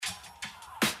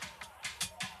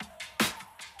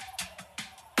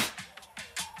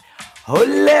Hold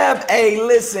up. Hey,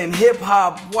 listen, hip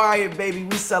hop wired, baby.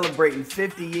 We celebrating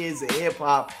 50 years of hip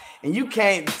hop. And you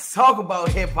can't talk about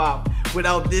hip hop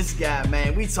without this guy,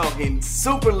 man. We talking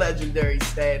super legendary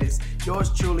status.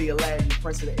 Yours truly, Aladdin,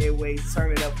 Prince of the Airways,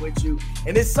 turn it up with you.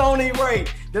 And it's only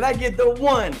right that I get the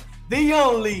one, the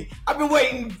only. I've been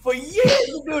waiting for years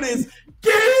to do this.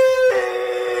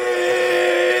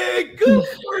 Good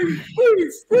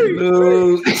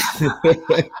Lou.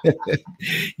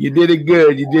 You did it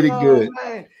good. You did it good.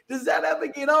 Man. Does that ever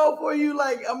get old for you?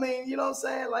 Like, I mean, you know what I'm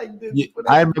saying? Like, Yeah,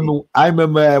 I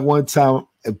remember at one time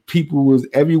people was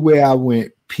everywhere I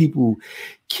went. People,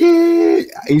 kid,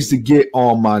 I used to get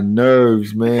on my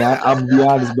nerves, man. I'm be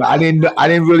honest, but I didn't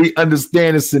really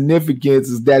understand the significance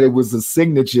is that it was a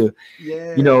signature,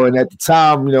 And at the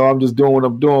time, I'm just doing what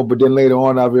I'm doing. But then later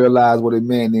on, I realized what it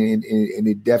meant, and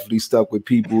it definitely stuck with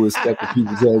people. It stuck with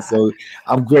people's heads. So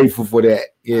I'm grateful for that.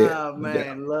 Yeah,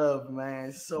 man, love,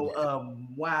 man. So,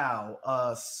 wow,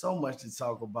 so much to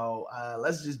talk about.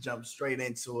 Let's just jump straight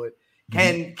into it.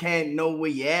 Can't know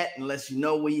where you at unless you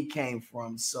know where you came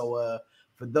from. So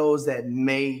for those that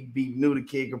may be new to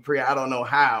Kid Capri, I don't know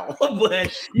how,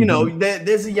 but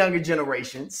there's a younger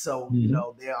generation. So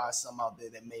there are some out there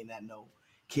that may not know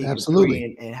Kid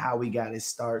Capri and how we got his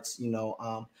starts.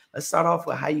 Let's start off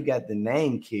with how you got the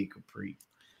name Kid Capri.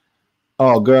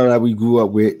 Oh, a girl that we grew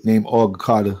up with named Olga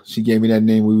Carter. She gave me that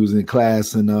name when we was in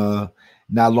class, and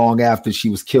not long after she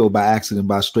was killed by accident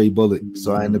by a stray bullet.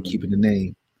 So I ended up keeping the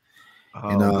name.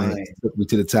 It took me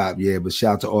to the top, But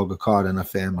shout out to Olga Carter and her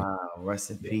family. Wow, rest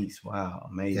in peace. Wow,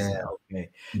 amazing. Yeah. Okay,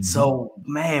 so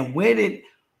man,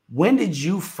 when did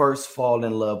you first fall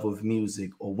in love with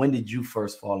music, or when did you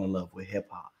first fall in love with hip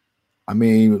hop? I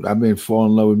mean, I've been falling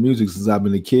in love with music since I've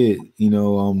been a kid.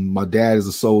 My dad is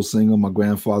a soul singer. My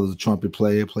grandfather's a trumpet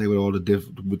player. Played with all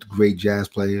with great jazz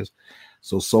players.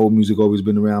 So soul music always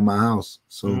been around my house.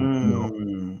 So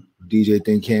DJ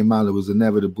thing came out, it was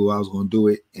inevitable. I was going to do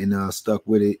it, and stuck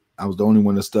with it. I was the only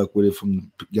one that stuck with it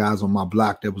from guys on my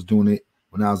block that was doing it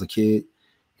when I was a kid,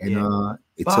 and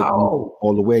it took me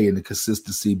all the way. And the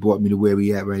consistency brought me to where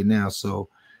we at right now. So,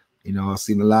 I've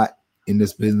seen a lot in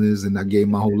this business, and I gave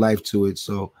my whole life to it.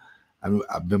 So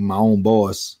I've been my own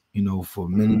boss, for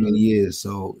many years.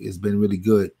 So it's been really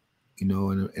good,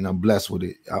 and I'm blessed with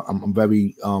it. I'm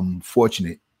very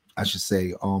fortunate, I should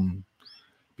say,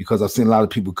 because I've seen a lot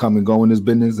of people come and go in this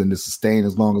business, and to sustain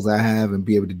as long as I have and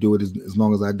be able to do it as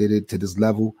long as I did it to this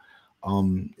level,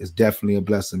 it's definitely a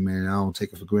blessing, man. I don't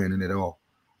take it for granted at all.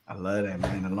 I love that,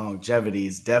 man. The longevity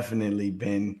has definitely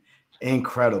been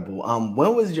incredible.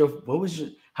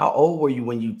 How old were you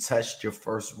when you touched your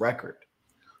first record?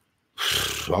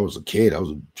 I was a kid. I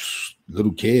was a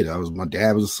little kid. My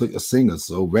dad was a singer,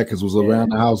 so records was around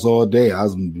the house all day. I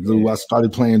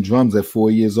started playing drums at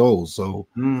 4 years old, so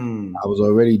I was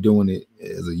already doing it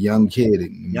as a young kid.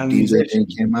 And DJ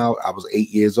came out, I was 8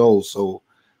 years old. So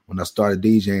when I started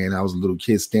DJing, I was a little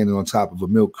kid standing on top of a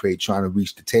milk crate trying to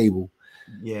reach the table.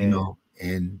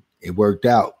 And it worked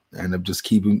out. And I just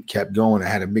kept going. I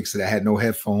had a mixer that had no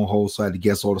headphone hole, so I had to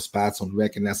guess all the spots on the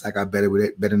record. And that's how I got better with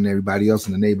it, better than everybody else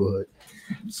in the neighborhood.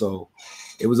 So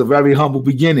it was a very humble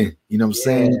beginning, you know what I'm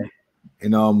saying?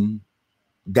 And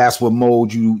that's what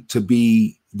molded you to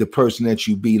be the person that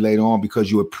you be later on, because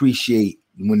you appreciate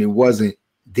when it wasn't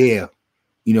there,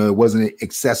 it wasn't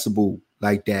accessible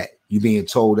like that. You being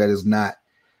told that it's not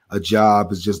a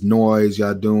job, it's just noise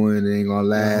y'all doing, it ain't gonna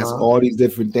last, all these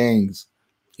different things.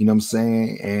 You know what I'm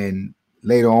saying? And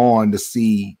later on to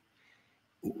see,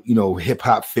 hip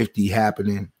hop 50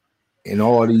 happening and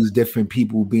all these different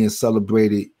people being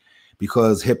celebrated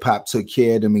because hip hop took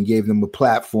care of them and gave them a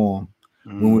platform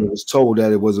when it was told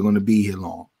that it wasn't going to be here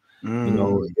long.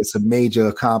 It's a major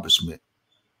accomplishment,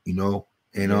 and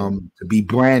to be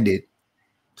branded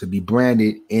in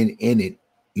it,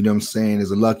 you know what I'm saying, is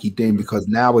a lucky thing, because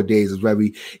nowadays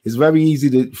it's very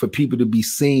easy for people to be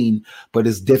seen, but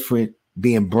it's different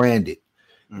being branded.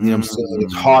 You know what I'm saying?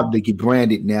 It's hard to get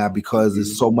branded now because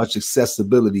there's so much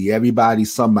accessibility.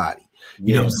 Everybody's somebody.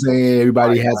 You know what I'm saying?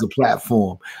 Everybody has a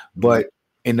platform. But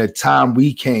in the time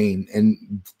we came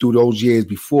and through those years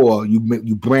before,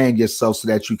 you brand yourself so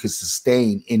that you can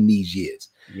sustain in these years.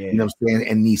 You know what I'm saying?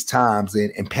 In these times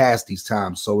and past these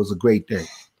times. So it's a great thing.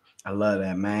 I love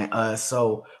that, man.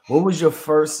 So what was your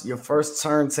first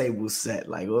turntable set?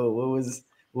 Like what was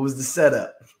the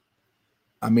setup?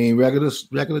 I mean, regular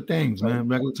things, man.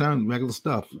 Regular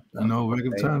stuff.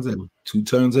 Regular turntable. 2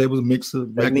 turntables, mixer,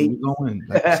 record, we going.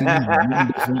 Like,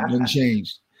 nothing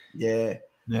changed. Yeah.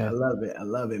 I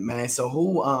love it, man. So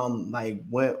who are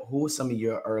some of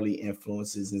your early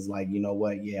influences? Is like, you know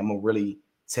what? Yeah, I'm gonna really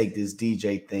take this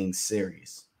DJ thing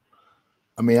serious.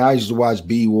 I mean, I used to watch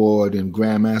B Ward and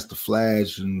Grandmaster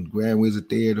Flash and Grand Wizard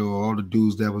Theater, all the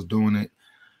dudes that was doing it.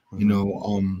 You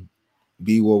know,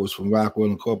 B Ward was from Rockwell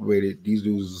Incorporated. These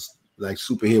dudes was like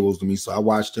superheroes to me. So I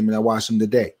watched them and I watch them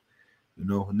today. You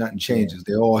know, nothing changes.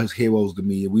 They're all his heroes to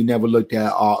me. We never looked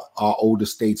at our older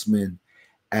statesmen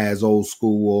as old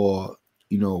school or,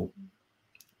 you know,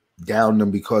 down them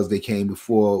because they came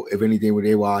before. If anything,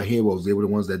 they were our heroes. They were the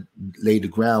ones that laid the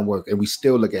groundwork, and we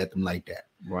still look at them like that.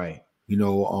 Right. You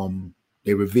know,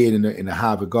 they revered in a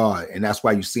high regard, and that's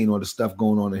why you're seeing all the stuff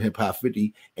going on in Hip Hop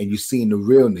 50, and you're seeing the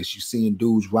realness. You're seeing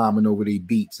dudes rhyming over their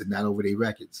beats and not over their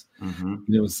records. You know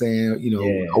what I'm saying? You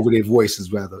know, over their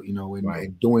voices rather. You know,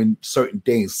 and doing certain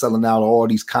things, selling out all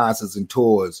these concerts and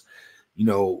tours. You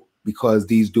know, because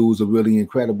these dudes are really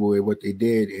incredible at what they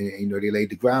did, and you know they laid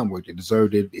the groundwork. They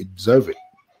deserve it. They deserve it.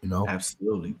 You know,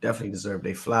 absolutely, definitely deserve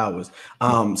their flowers.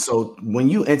 So when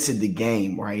you entered the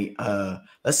game, right?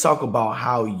 Let's talk about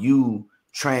how you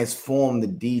transformed the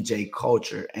DJ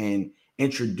culture and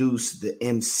introduced the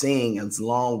MCing as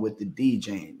long with the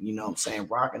DJing. You know what I'm saying?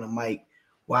 Rocking the mic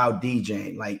while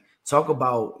DJing. Like, talk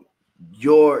about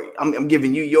I'm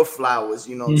giving you your flowers,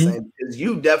 you know what I'm saying? Because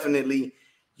you definitely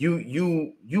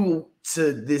you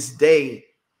to this day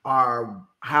are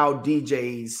how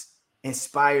DJs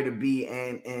inspire to be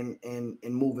and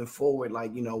moving forward,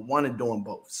 like, you know, one of doing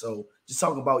both. So just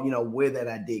talk about, you know, where that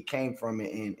idea came from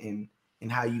and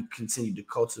how you continue to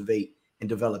cultivate and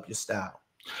develop your style.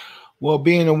 Well,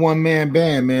 being a one-man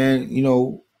band, man, you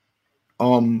know,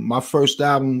 my first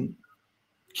album,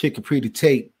 Kid Capri the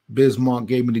Tape, Bismarck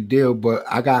gave me the deal, but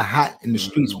I got hot in the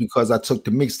streets because I took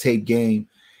the mixtape game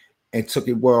and took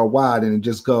it worldwide, and it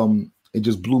just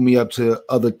blew me up to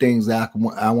other things that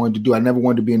I wanted to do. I never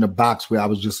wanted to be in a box where I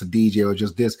was just a DJ or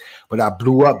just this, but I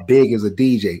blew up big as a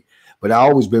DJ. But I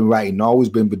always been writing, always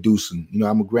been producing. You know,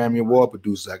 I'm a Grammy Award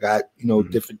producer. I got, you know,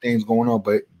 different things going on,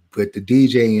 but the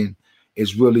DJing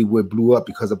is really what blew up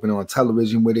because I've been on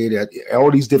television with it.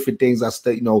 All these different things I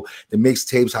study, you know, the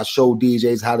mixtapes, I show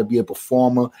DJs how to be a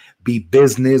performer, be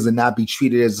business, and not be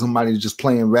treated as somebody just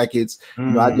playing records. You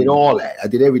know, I did all that. I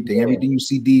did everything. Yeah. Everything you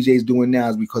see DJs doing now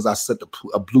is because I set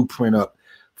a blueprint up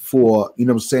for, you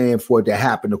know what I'm saying, for it to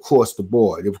happen across the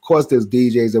board. Of course, there's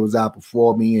DJs that was out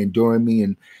before me and during me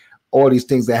and all these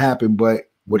things that happened, but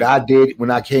what I did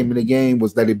when I came in the game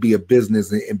was that it be a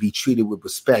business and be treated with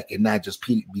respect and not just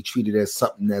be treated as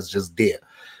something that's just there.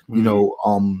 You know,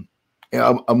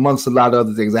 amongst a lot of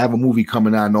other things. I have a movie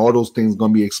coming out and all those things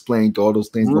going to be explained. All those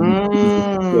things going to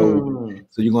be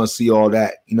so you're going to see all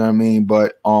that. You know what I mean?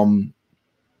 But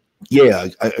yeah,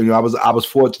 I was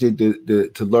fortunate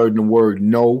to learn the word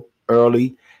no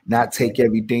early, not take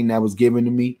everything that was given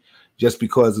to me just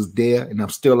because it's there, and I'm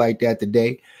still like that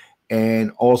today.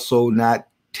 And also not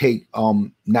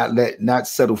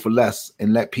settle for less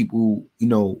and let people, you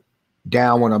know,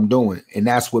 down what I'm doing. And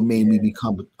that's what made me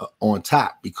become on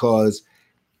top, because,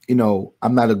 you know,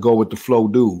 I'm not a go with the flow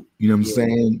dude. You know what I'm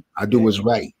saying? I do what's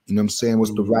right. You know what I'm saying?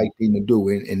 What's the right thing to do.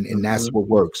 And that's what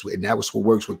works. And that's what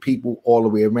works with people all the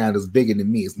way around. It's bigger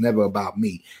than me. It's never about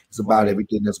me. It's about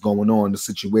everything that's going on, the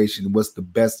situation, what's the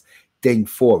best thing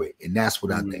for it. And that's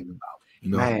what I think about. You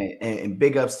know? Man, and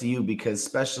big ups to you, because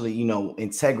especially, you know,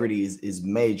 integrity is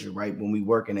major, right? When we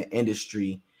work in an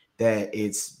industry that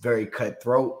it's very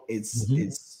cutthroat,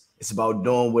 it's about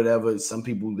doing whatever some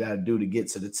people got to do to get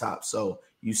to the top. So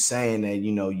you saying that,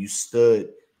 you know, you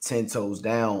stood 10 toes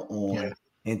down on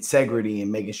integrity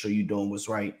and making sure you're doing what's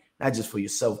right, not just for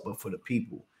yourself, but for the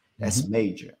people. That's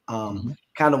major.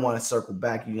 Kind of want to circle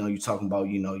back. You know, you're talking about,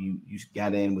 you know, you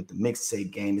got in with the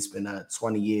mixtape game. It's been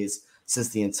 20 years since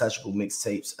the Untouchable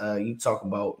mixtapes. You talk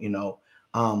about, you know,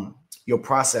 your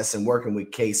process and working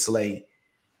with K Slay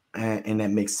and that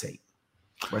mixtape.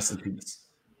 Rest in peace.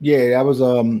 Yeah,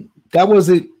 that was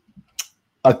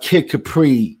a Kid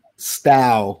Capri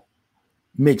style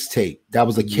mixtape. That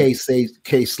was a K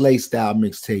Slay style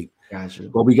mixtape. Gotcha.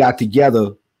 But we got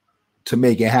together to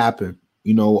make it happen.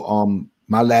 You know,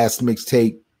 my last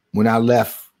mixtape, when I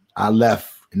left,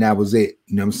 and that was it.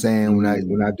 You know what I'm saying? When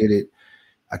I did it,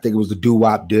 I think it was the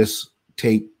doo-wop disc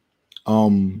tape.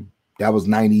 That was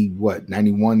 91,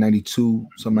 92,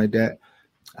 something like that.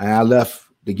 And I left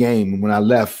the game. And when I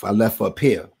left up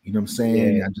here. You know what I'm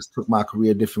saying? Yeah. I just took my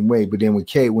career a different way. But then with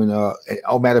K,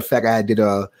 matter of fact, I did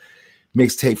a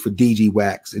mixtape for DG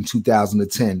Wax in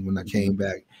 2010 when I came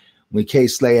back. When K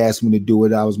Slay asked me to do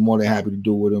it, I was more than happy to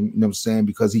do it with him. You know what I'm saying?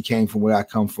 Because he came from where I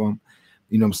come from.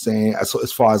 You know what I'm saying? So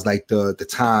as far as like the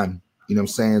time, you know what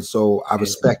I'm saying? So I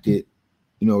respected,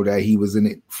 you know, that he was in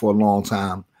it for a long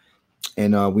time,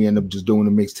 and we ended up just doing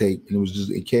a mixtape, and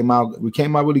we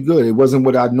came out really good. It wasn't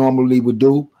what I normally would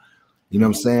do, You know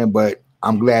what I'm saying? But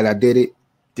I'm glad I did it.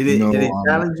 Did it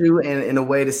challenge you in a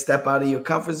way to step out of your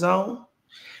comfort zone?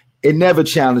 It never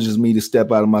challenges me to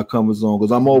step out of my comfort zone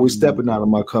because I'm always stepping out of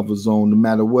my comfort zone no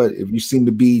matter what. If you've seen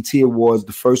the BET Awards,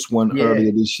 the first one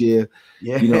earlier this year,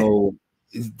 you know,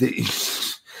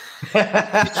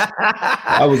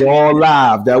 that was all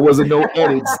live. That wasn't no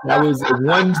edits. That was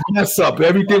one mess up.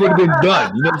 Everything would have been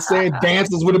done. You know what I'm saying?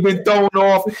 Dancers would have been thrown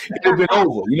off. It would have been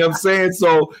over. You know what I'm saying?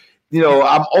 So, you know,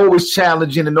 I'm always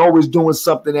challenging and always doing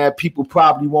something that people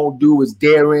probably won't do, is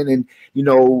daring. And, you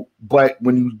know, but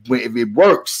if it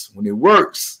works, it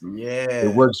works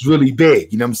really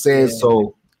big. You know what I'm saying? Yeah.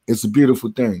 So it's a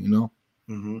beautiful thing, you know?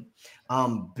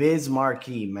 Mm-hmm. Biz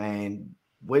Markie, man,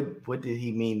 what did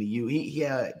he mean to you? He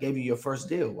gave you your first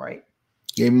deal, right?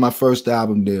 Gave me my first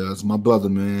album deal. It's my brother,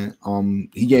 man.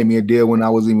 He gave me a deal when I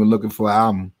wasn't even looking for an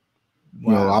album.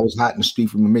 Wow. You know, I was hot in the street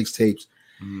from the mixtapes.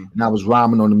 And I was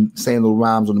saying little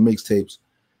rhymes on the mixtapes,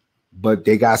 but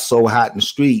they got so hot in the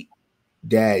street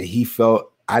that he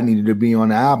felt I needed to be on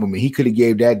the album. And he could have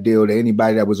gave that deal to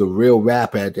anybody that was a real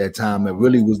rapper at that time that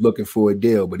really was looking for a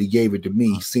deal, but he gave it to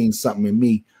me. He seen something in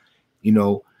me, you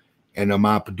know, and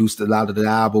I produced a lot of the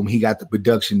album. He got the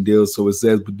production deal, so it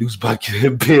says produced by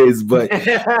Kid Biz, but I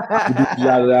produced a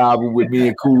lot of the album with me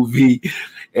and Cool V.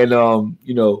 And,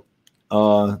 you know,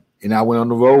 and I went on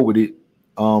the road with it.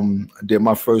 I did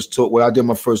my first tour. Well, I did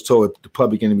my first tour at the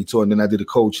Public Enemy tour, and then I did a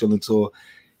Cold Chillin' tour.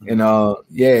 And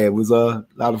yeah, it was a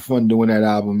lot of fun doing that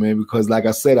album, man, because like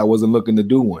I said, I wasn't looking to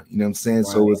do one. You know what I'm saying? Right.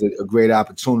 So it was a great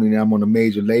opportunity. I'm on a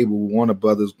major label with Warner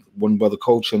Brother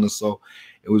Cold Chillin', so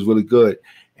it was really good.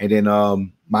 And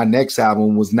then my next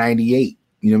album was 98.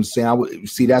 You know what I'm saying?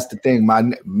 See, that's the thing.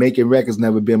 My making records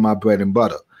never been my bread and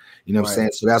butter. You know what I'm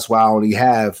saying? So that's why I only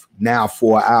have now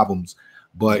 4 albums.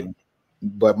 But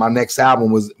my next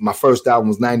album my first album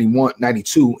was 91,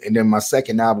 92, and then my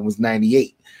second album was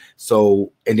 98.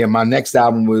 So, and then my next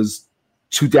album was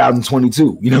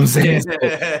 2022. You know what I'm saying? So,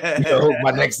 you know,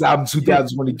 my next album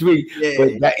 2023.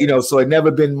 But that, you know, so it never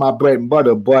been my bread and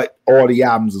butter, but all the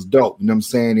albums is dope. You know what I'm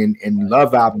saying? And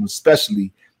Love album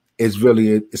especially is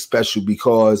really special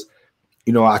because,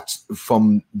 you know,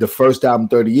 from the first album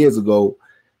 30 years ago,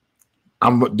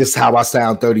 this is how I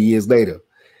sound 30 years later.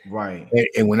 Right.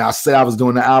 And when I said I was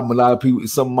doing the album,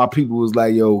 some of my people was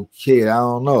like, yo, kid, I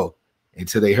don't know,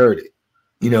 until they heard it.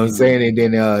 You know what I'm saying? And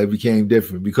then it became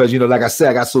different because, you know, like I said,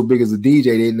 I got so big as a DJ,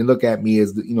 they didn't look at me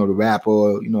as, the rapper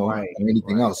or, you know, or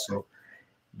anything else. So,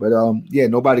 but yeah,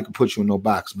 nobody can put you in no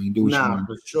box, man. Do what you want.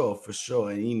 For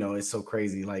sure. And, you know, it's so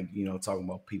crazy, like, you know, talking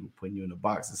about people putting you in a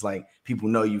box. It's like people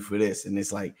know you for this, and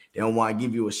it's like they don't want to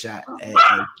give you a shot.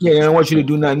 They don't want you to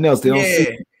do nothing else. They don't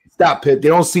see. Stop it. They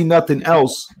don't see nothing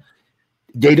else.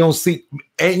 They don't see,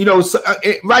 and you know,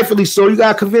 rightfully so. You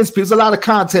gotta convince people. There's a lot of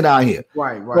content out here,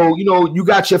 right? So you know, you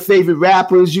got your favorite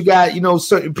rappers. You got, you know,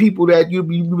 certain people that you've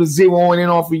been zeroing in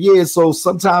on for years. So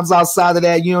sometimes outside of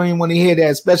that, you don't even want to hear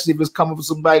that, especially if it's coming from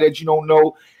somebody that you don't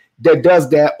know that does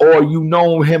that, or you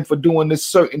know him for doing this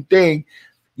certain thing.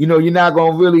 You know, you're not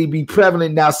gonna really be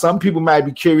prevalent. Now, some people might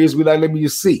be curious. Be like, let me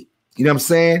just see. You know what I'm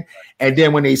saying? And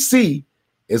then when they see,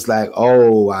 it's like,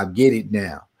 oh, I get it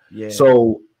now. Yeah.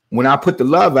 So when I put the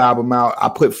Love album out, I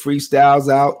put freestyles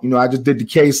out. You know, I just did the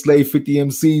K-Slave 50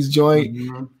 MCs joint.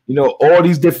 You know, all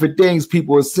these different things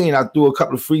people are seeing. I threw a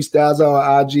couple of freestyles out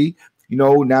on IG. You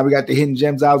know, now we got the Hidden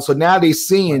Gems out. So now they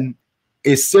seeing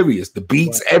it's serious. The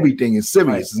beats, everything is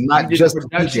serious. It's not just the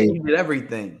production. You did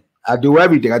everything. I do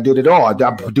everything. I did it all.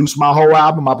 I produced my whole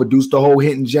album. I produced the whole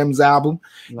Hidden Gems album.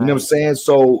 You know what I'm saying?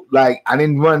 So, like, I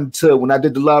didn't when I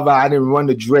did the Love album, I didn't run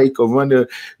to Drake or run to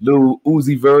Lil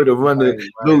Uzi Vert or run to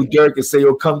Lil Durk and say,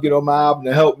 yo, come get on my album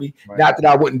to help me. Not that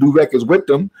I wouldn't do records with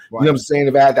them. You know what I'm saying?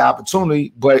 If I had the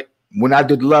opportunity. But when I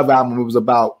did the Love album, it was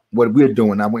about what we're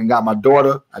doing. I went and got my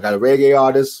daughter. I got a reggae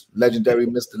artist, legendary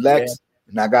Mr. Lex.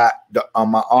 And I got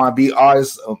my R&B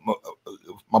artist,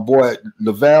 my boy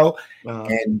Lavelle,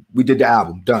 and we did the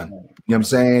album. Done. You know what I'm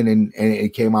saying? And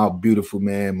it came out beautiful,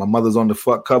 man. My mother's on the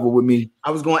front cover with me.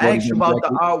 I was going to ask you about the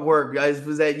artwork, guys.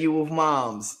 Was that you with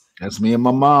moms? That's me and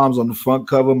my mom's on the front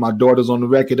cover. My daughter's on the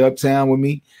record Uptown with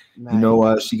me. Nice. You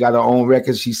know, she got her own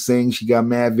record. She sings. She got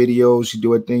mad videos. She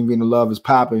do her thing. Being the Love is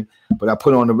popping. But I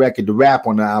put on the record the rap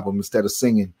on the album instead of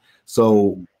singing.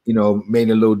 So, you know, made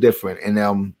it a little different.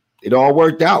 And it all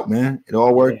worked out, man. It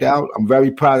all worked out. I'm very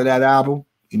proud of that album.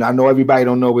 You know, I know everybody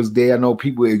don't know it's there. I know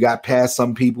people, it got past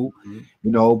some people,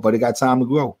 you know, but it got time to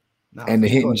grow. No, and the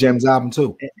Hidden Gems album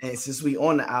too. And since we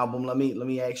on the album, let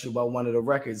me ask you about one of the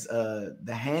records, The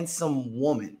Handsome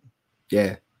Woman.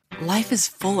 Yeah. Life is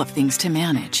full of things to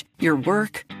manage. Your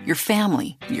work, your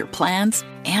family, your plans,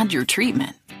 and your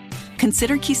treatment.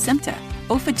 consider Kesimpta,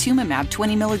 ofatumumab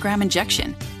 20 milligram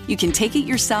injection. You can take it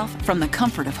yourself from the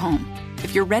comfort of home.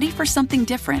 If you're ready for something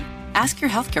different, ask your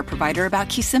healthcare provider about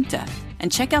Kesimpta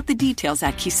and check out the details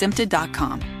at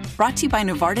kesimpta.com. Brought to you by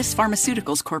Novartis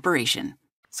Pharmaceuticals Corporation.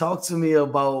 Talk to me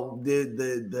about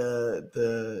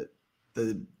the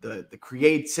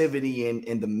creativity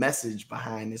and the message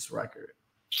behind this record.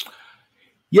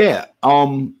 Yeah,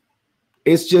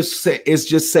 it's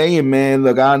just saying, man,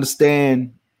 look, I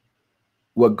understand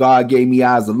what God gave me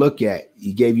eyes to look at.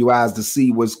 He gave you eyes to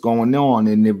see what's going on,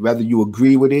 and whether you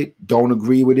agree with it, don't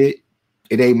agree with it,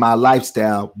 it ain't my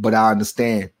lifestyle, but I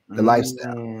understand the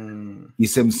lifestyle. You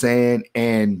see what I'm saying?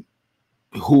 And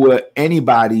who are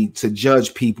anybody to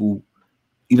judge people?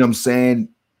 You know what I'm saying?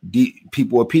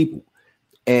 People are people.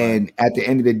 And at the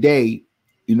end of the day,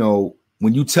 you know,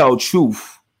 when you tell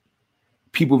truth,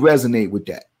 people resonate with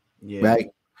that. Right?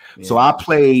 Yeah. So I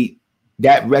played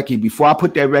that record. Before I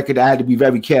put that record, I had to be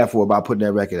very careful about putting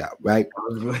that record out, right? I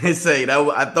was going to say that.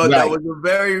 I thought that was a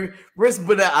very risk,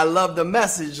 but I love the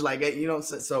message. Like, you know,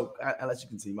 so I'll let you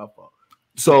continue. My fault.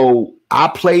 So I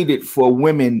played it for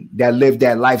women that live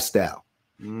that lifestyle,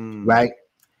 right?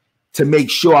 To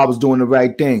make sure I was doing the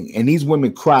right thing. And these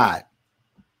women cried.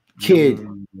 Kid,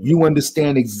 you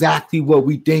understand exactly what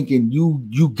we think, and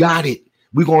you got it.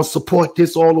 We're going to support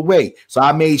this all the way. So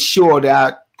I made sure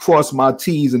that I crossed my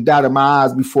T's and dotted my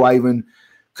I's before I even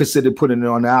considered putting it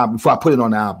on the album, before I put it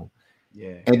on the album.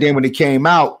 Yeah. And then when it came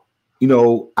out, you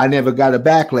know, I never got a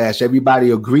backlash.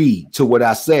 Everybody agreed to what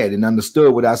I said and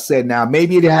understood what I said. Now,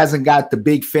 maybe it hasn't got the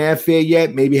big fanfare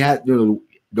yet. Maybe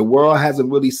the world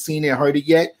hasn't really seen it, heard it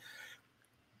yet.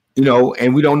 You know,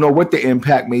 and we don't know what the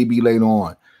impact may be later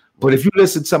on. But if you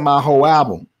listen to my whole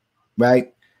album,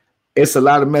 right, it's a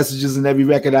lot of messages in every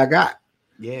record I got.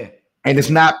 Yeah. And it's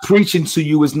not preaching to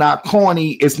you. It's not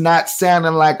corny. It's not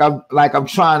sounding like I'm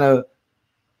trying to.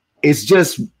 It's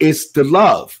the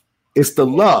love. It's the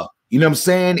love. You know what I'm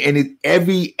saying? And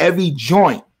every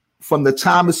joint from the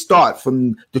time it starts,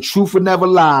 from the truth will never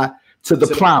lie to the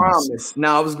promise.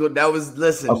 Now I was good. That was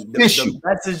the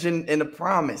message in the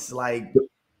promise. Like,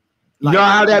 you know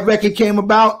how that record came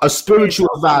about? A spiritual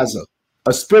advisor.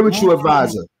 A spiritual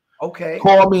advisor. Okay.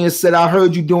 Called me and said, I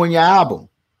heard you doing your album.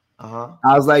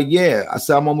 I was like, yeah. I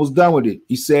said, I'm almost done with it.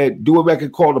 He said, do a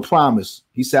record called The Promise.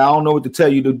 He said, I don't know what to tell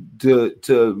you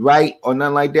to write or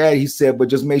nothing like that. He said, but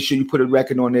just make sure you put a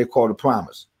record on there called The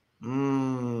Promise.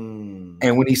 And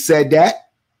when he said that,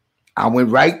 I went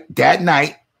right that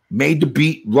night, made the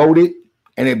beat, wrote it,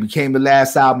 and it became the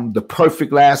last album, the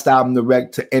perfect last album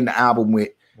to end the album with.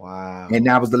 Wow. And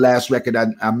that was the last record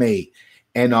I made.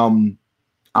 And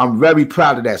I'm very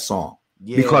proud of that song.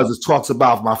 Yeah. Because it talks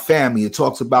about my family. It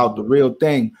talks about the real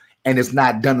thing. And it's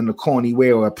not done in a corny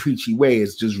way or a preachy way.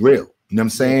 It's just real. You know what I'm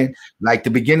saying? Yeah. Like the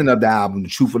beginning of the album, The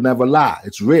Truth Will Never Lie.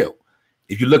 It's real.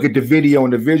 If you look at the video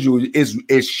and the visual,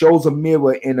 it shows a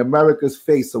mirror in America's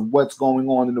face of what's going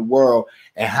on in the world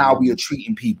and how we are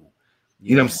treating people. Yeah.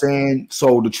 You know what I'm saying?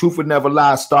 So The Truth Will Never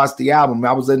Lie starts the album.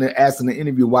 I was asked in the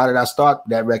interview, why did I start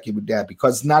that record with that?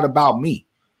 Because it's not about me.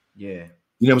 Yeah.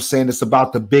 You know what I'm saying? It's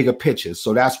about the bigger picture.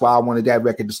 So that's why I wanted that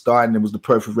record to start, and it was the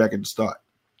perfect record to start.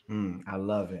 I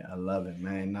love it. I love it,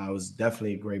 man. No, it was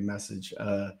definitely a great message.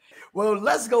 Well,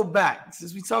 let's go back.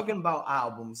 Since we're talking about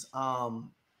albums,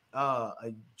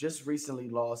 I just recently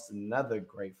lost another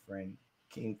great friend,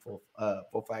 King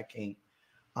 45 King.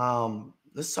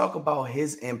 Let's talk about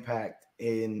his impact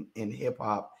in hip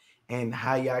hop and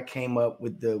how y'all came up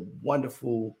with the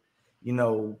wonderful,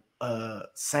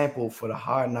 sample for the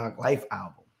Hard Knock Life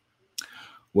album.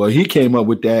 Well, he came up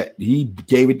with that. He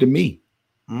gave it to me.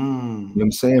 You know what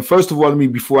I'm saying? First of all,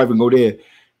 before I even go there,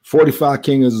 45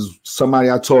 King is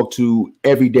somebody I talk to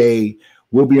every day.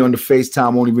 We'll be on the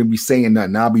FaceTime, won't even be saying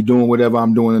nothing. I'll be doing whatever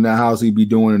I'm doing in the house. He'll be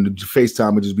doing, and the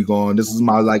FaceTime will just be going, this is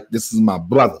my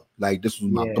brother. Like, this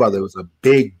was my brother. It was a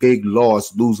big, big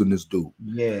loss losing this dude.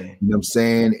 Yeah. You know what I'm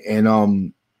saying?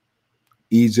 And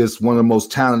he's just one of the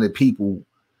most talented people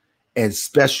and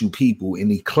special people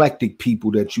and eclectic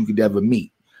people that you could ever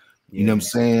meet. You know what I'm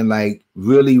saying? Like,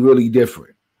 really, really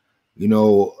different.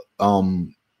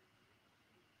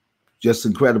 Just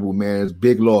incredible, man. It's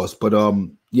big loss. But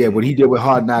what he did with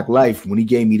Hard Knock Life, when he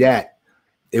gave me that,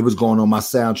 it was going on my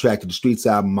soundtrack to the Streets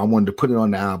album. I wanted to put it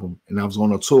on the album, and I was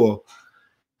on a tour,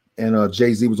 and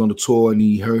Jay-Z was on the tour, and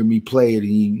he heard me play it, and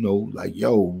he, like,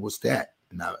 yo, what's that?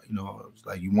 And I was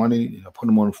like, you want it? And I put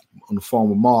him on the phone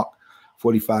with Mark,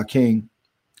 45 King,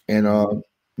 and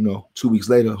 2 weeks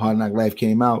later, Hard Knock Life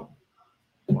came out.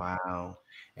 Wow.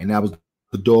 And that was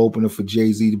the door opener for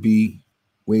Jay-Z to be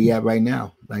where he at right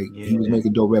now. Like, he was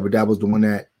making dope rap, but that was the one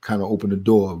that kind of opened the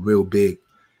door real big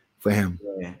for him.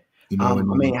 Yeah. You know, I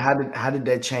mean, how did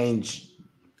that change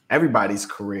everybody's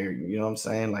career? You know what I'm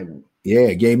saying? Like, yeah,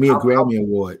 it gave me a Grammy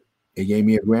Award. It gave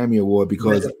me a Grammy Award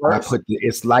because I put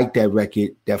It's Like That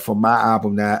record that for my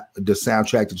album, that the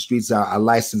soundtrack to the Streets out, I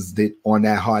licensed it on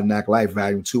that Hard Knock Life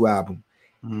Volume 2 album,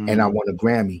 and I won a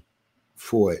Grammy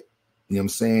for it. You know what I'm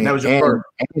saying? And that was your first.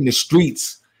 And the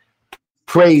Streets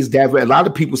praised that. A lot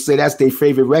of people say that's their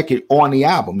favorite record on the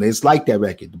album. It's Like That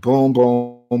record. Boom,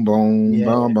 boom, boom,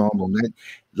 boom, boom, boom.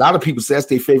 A lot of people say that's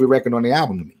their favorite record on the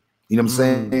album to me. You know what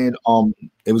I'm saying?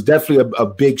 It was definitely a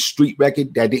big street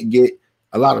record that didn't get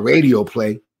a lot of radio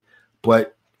play,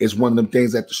 but it's one of them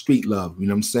things that the street love. You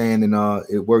know what I'm saying? And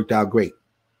it worked out great.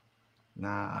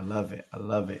 Nah, I love it. I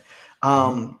love it.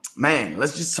 Man,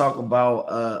 let's just talk about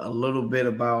a little bit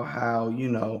about how, you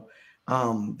know,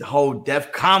 the whole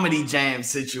Def Comedy Jam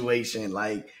situation.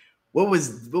 Like, what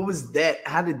was that?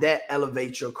 How did that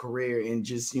elevate your career? And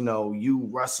just, you know, you,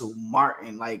 Russell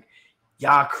Martin, like,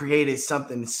 y'all created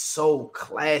something so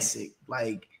classic.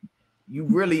 Like, you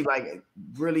really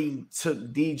took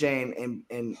DJing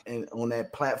and on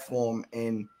that platform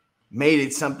and made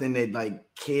it something that, like,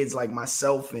 kids like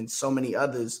myself and so many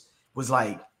others was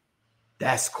like,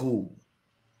 that's cool.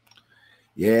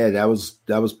 Yeah, that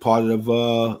was part of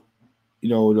you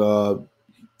know, the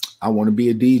I want to be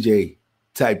a DJ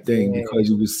type thing, because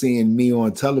you were seeing me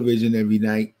on television every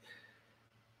night,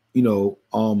 you know,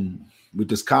 with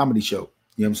this comedy show.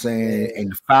 You know what I'm saying?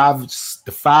 And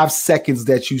the 5 seconds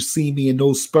that you see me in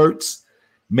those spurts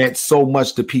meant so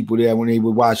much to people there when they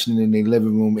were watching it in their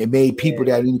living room. It made people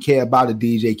that didn't care about a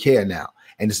DJ care now.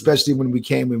 And especially when we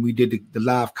came and we did the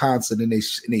live concert in a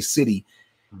city,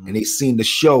 and they seen the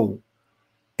show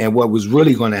and what was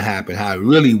really going to happen, how it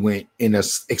really went in a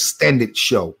extended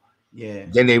show. Yeah.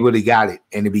 Then they really got it,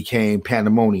 and it became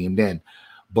pandemonium then.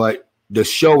 But the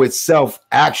show itself,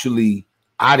 actually,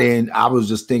 I was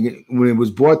just thinking when it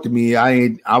was brought to me,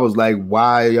 I was like,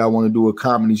 why y'all want to do a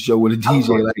comedy show with a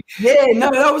DJ? Like,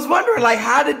 I was wondering, like,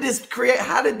 how did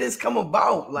this come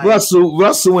about? Like,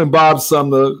 Russell and Bob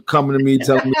Sumner coming to me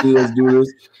telling me let's do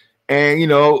this. And, you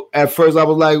know, at first I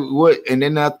was like, what? And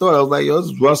then I thought, I was like, yo,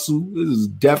 this is Russell. This is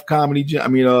Def Comedy.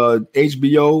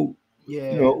 HBO.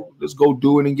 Yeah. You know, let's go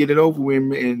do it and get it over with.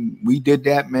 And we did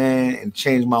that, man, and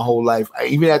changed my whole life.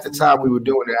 Even at the time we were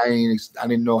doing it, I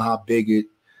didn't know how big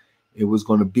it was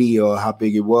going to be or how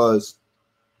big it was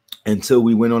until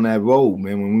we went on that road,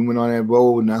 man. When we went on that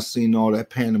road and I seen all that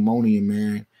pandemonium,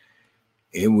 man,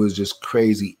 it was just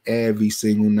crazy every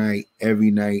single night,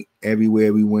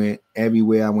 everywhere we went,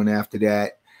 everywhere I went after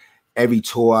that, every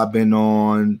tour I've been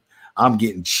on, I'm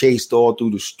getting chased all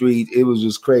through the street. It was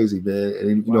just crazy, man.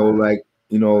 And, you know, like,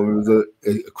 you know, it was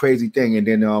a crazy thing. And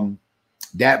then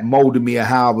that molded me of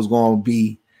how I was going to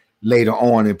be later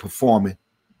on in performing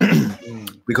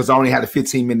because I only had a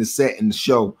 15-minute set in the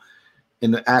show,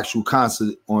 in the actual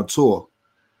concert on tour.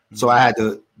 So I had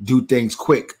to do things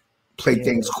quick, play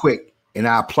things quick. And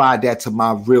I applied that to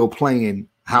my real playing,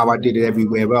 how I did it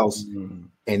everywhere else.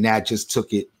 And that just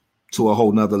took it to a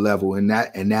whole nother level. And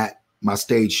that my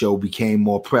stage show became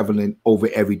more prevalent over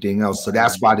everything else. So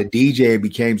that's why the DJ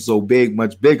became so big,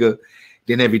 much bigger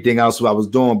than everything else I was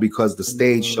doing, because the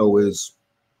stage show is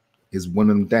one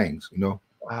of them things, you know?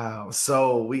 Wow.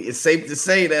 So it's safe to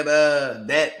say that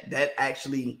that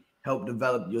actually helped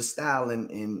develop your style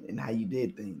and how you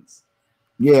did things.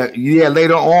 Yeah.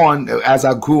 Later on, as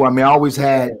I grew, I mean, I always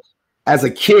had, as a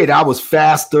kid, I was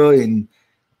faster and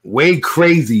way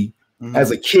crazy as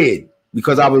a kid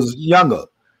because I was younger.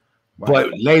 Right.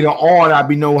 But later on, I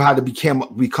know how to become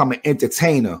an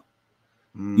entertainer.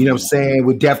 You know what I'm saying?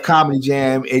 With Def Comedy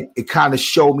Jam, it kind of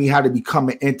showed me how to become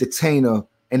an entertainer.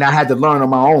 And I had to learn on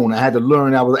my own. I had to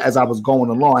learn as I was going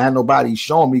along. I had nobody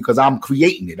showing me because I'm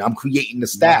creating it. I'm creating the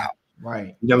style.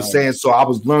 Right. You know what I'm saying? So I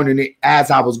was learning it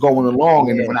as I was going along.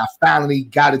 And when I finally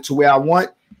got it to where I want,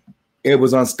 it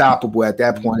was unstoppable at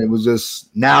that point. It was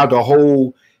just, now the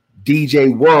whole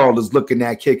DJ world is looking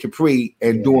at Kid Capri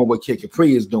and doing what Kid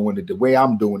Capri is doing, it the way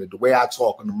I'm doing it, the way I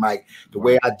talk on the mic, the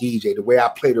way I DJ, the way I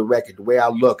play the record, the way I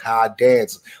look, how I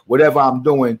dance, whatever I'm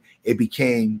doing, it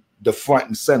became the front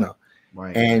and center.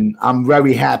 Right. And I'm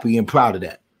very happy and proud of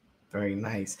that. Very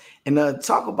nice. And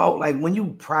talk about, like, when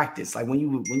you practice, like when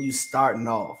you starting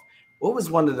off, what was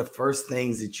one of the first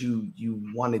things that you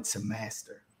wanted to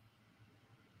master?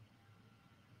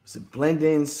 Was it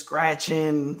blending,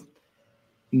 scratching?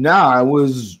 Nah, it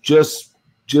was just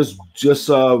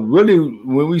really,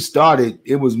 when we started,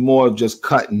 it was more of just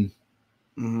cutting.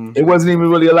 It wasn't even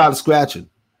really a lot of scratching.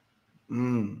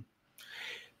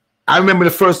 I remember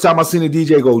the first time I seen a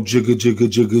DJ go jigga jigga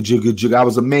jigga jigga jigga. I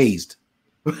was amazed.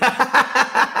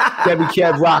 Chevy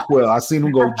Kev Rockwell. I seen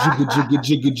him go jigga, jigga,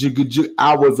 jigga, jigga, jigga.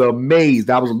 I was amazed.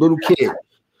 I was a little kid.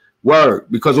 Word.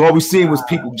 Because all we seen was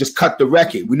people just cut the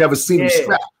record. We never seen him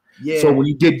scrap. Yeah. So when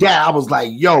he did that, I was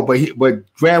like, yo,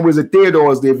 but Grand Wizard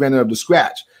Theodore is the inventor of the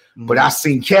scratch. Mm-hmm. But I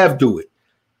seen Kev do it.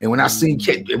 And when I seen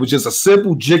Kev, it was just a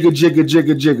simple jigga, jigga,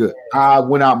 jigga, jigga. I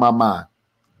went out my mind.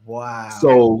 Wow.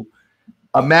 So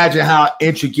imagine how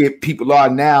intricate people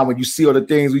are now when you see all the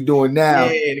things we're doing now.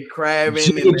 Yeah, the crabbing.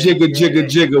 Jigga, jigga, jigga,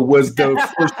 jigga was the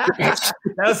first scratch.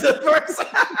 That was the first.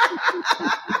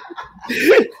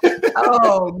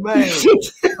 Oh, man.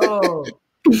 Oh.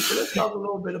 So let's talk a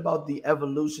little bit about the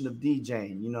evolution of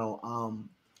DJing.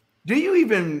 Do you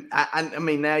even? I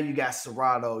mean, now you got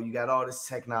Serato, you got all this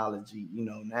technology.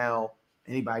 Now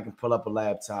anybody can pull up a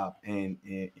laptop and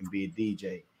be a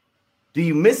DJ. Do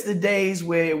you miss the days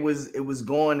where it was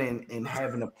going and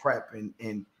having a prep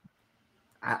and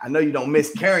I know you don't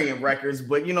miss carrying records,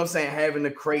 but you know what I'm saying, having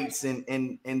the crates and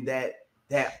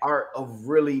that art of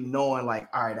really knowing like,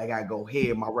 all right, I gotta go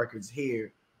here, my record's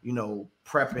here.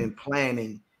 Prepping,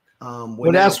 planning.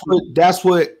 Well, that's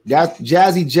what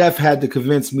Jazzy Jeff had to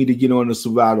convince me to get on the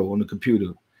Serato on the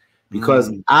computer,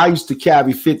 because I used to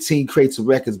carry 15 crates of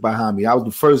records behind me. I was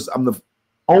the first. I'm the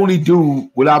only dude.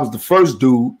 Well, I was the first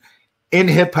dude in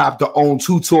hip hop to own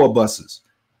 2 tour buses,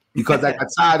 because I got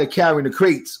tired of carrying the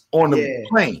crates on the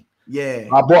plane. Yeah,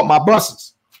 I bought my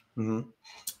buses, and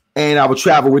I would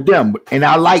travel with them. And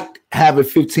I liked having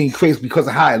 15 crates because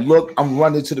of how it looked. I'm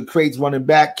running to the crates, running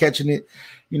back, catching it,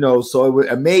 so it would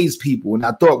amaze people. And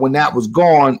I thought when that was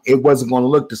gone, it wasn't going to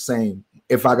look the same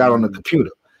if I got on the computer.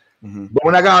 But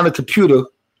when I got on the computer,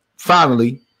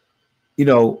 finally,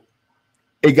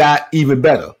 it got even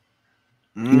better.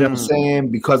 You know what I'm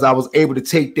saying? Because I was able to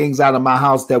take things out of my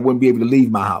house that wouldn't be able to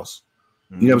leave my house.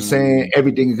 You know what I'm saying?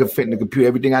 Everything could fit in the computer.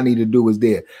 Everything I need to do is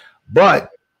there. But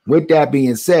with that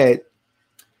being said,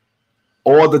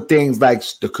 all the things like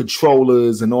the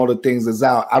controllers and all the things that's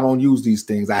out, I don't use these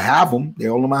things. I have them.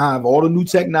 They're all in my house. I have all the new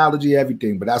technology,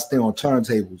 everything, but I stay on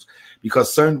turntables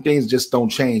because certain things just don't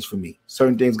change for me.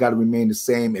 Certain things got to remain the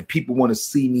same, and people want to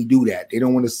see me do that. They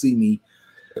don't want to see me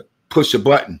push a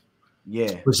button.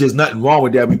 Yeah. Which there's nothing wrong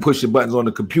with that. We push the buttons on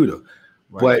the computer.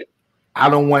 Right. But I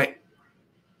want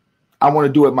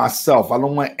to do it myself. I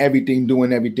don't want everything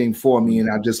doing everything for me, and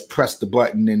I just press the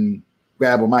button and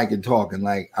grab a mic and talk. And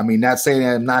not saying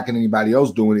that I'm knocking anybody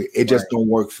else doing it. It just don't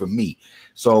work for me.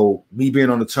 So me being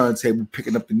on the turntable,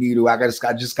 picking up the needle, I just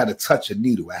got to touch a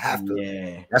needle. I have to.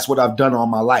 Yeah. That's what I've done all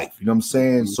my life. You know what I'm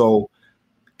saying? So,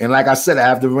 and like I said, I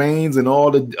have the reins and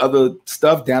all the other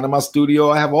stuff down in my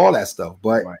studio. I have all that stuff.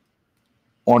 But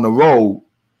on the road,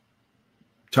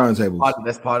 turntables.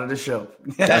 That's part of the show.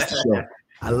 That's the show.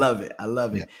 I love it. I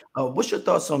love it. What's your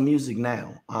thoughts on music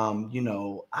now?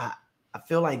 I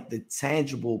feel like the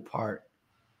tangible part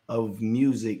of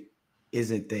music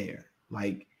isn't there.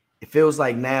 Like, it feels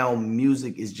like now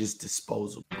music is just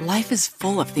disposable. Life is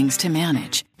full of things to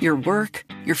manage. Your work,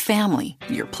 your family,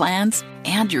 your plans,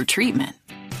 and your treatment.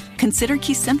 Consider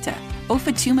Kesimpta,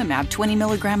 ofatumumab 20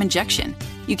 milligram injection.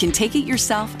 You can take it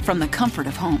yourself from the comfort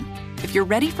of home. If you're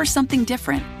ready for something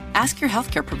different, ask your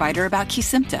healthcare provider about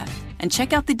Kesimpta and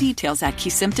check out the details at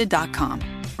kesimpta.com.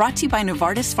 Brought to you by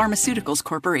Novartis Pharmaceuticals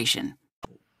Corporation.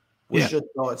 What's your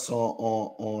thoughts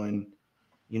on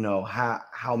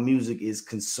how music is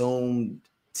consumed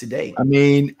today? I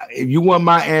mean, if you want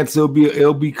my answer,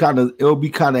 it'll be kind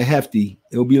of hefty.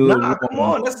 It'll be a little. Come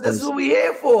on, that's what we're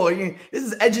here for. This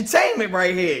is edutainment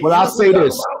right here. Well, I'll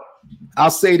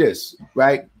say this,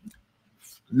 right?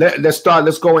 Let's start.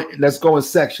 Let's go in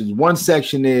sections. One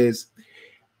section is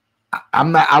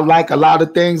I like a lot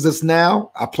of things that's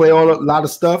now. I play a lot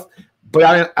of stuff,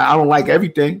 but I don't like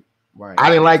everything. Right. I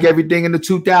didn't like everything in the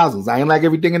 2000s. I didn't like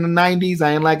everything in the 90s.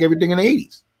 I didn't like everything in the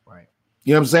 80s. Right.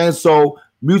 You know what I'm saying? So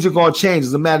music gonna change.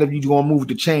 It's a matter of you gonna move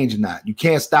the change or not. You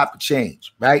can't stop the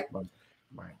change, right?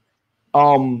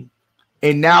 And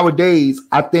nowadays,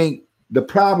 I think the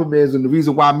problem is, and the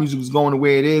reason why music is going the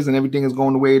way it is and everything is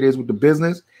going the way it is with the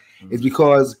business is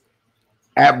because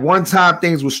at one time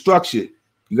things were structured.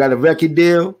 You got a record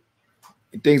deal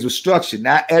and things were structured.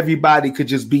 Not everybody could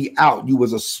just be out. You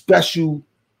was a special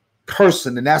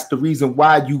person, and that's the reason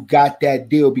why you got that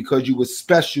deal, because you were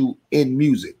special in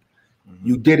music.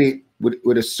 You did it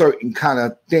with a certain kind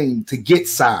of thing to get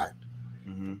signed.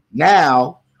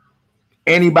 Now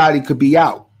anybody could be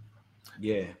out,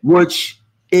 which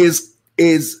is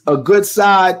a good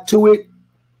side to it,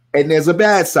 and there's a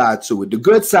bad side to it. The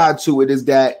good side to it is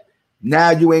that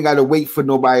now you ain't got to wait for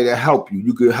nobody to help you.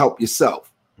 You can help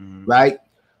yourself, right?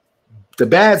 The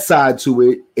bad side to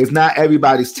it is not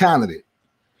everybody's talented.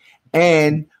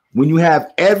 And when you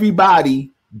have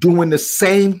everybody doing the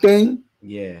same thing,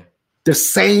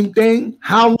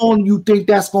 how long do you think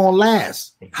that's gonna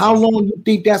last? Exactly. How long do you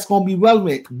think that's gonna be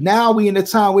relevant? Now we in a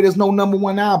time where there's no number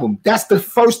one album. That's the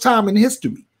first time in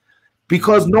history,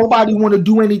 because nobody want to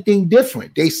do anything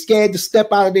different. They scared to step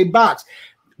out of their box.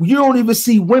 You don't even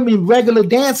see women regular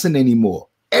dancing anymore.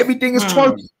 Everything is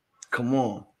twerking. Come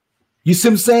on. You see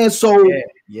what I'm saying? So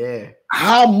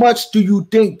how much do you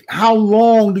think, how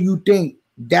long do you think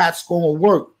that's gonna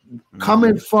work?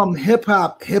 Coming from hip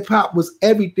hop was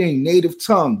everything. Native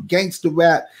tongue, gangster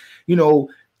rap, you know,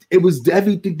 it was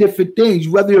everything, different things.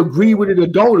 Whether you agree with it or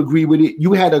don't agree with it,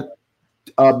 you had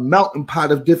a melting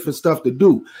pot of different stuff to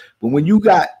do. But when you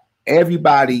got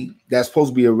everybody that's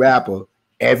supposed to be a rapper,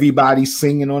 everybody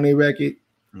singing on their record,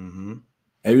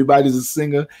 everybody's a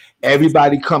singer,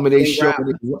 everybody coming to their show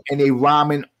and they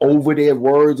rhyming over their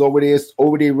words, over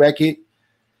their record.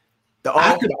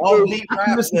 I could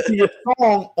listen to your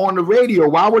song on the radio.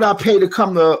 Why would I pay to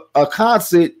come to a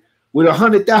concert with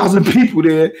 100,000 people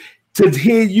there to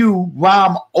hear you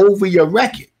rhyme over your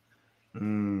record?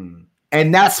 And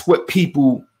that's what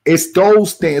people, it's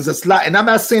those things. It's like, and I'm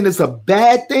not saying it's a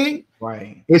bad thing.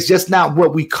 Right. It's just not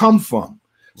what we come from.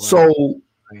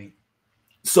 Right.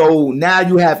 So now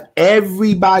you have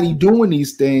everybody doing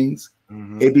these things.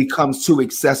 It becomes too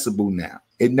accessible now.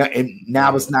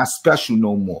 Now it's not special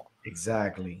no more.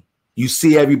 Exactly. You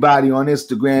see everybody on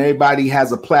Instagram. Everybody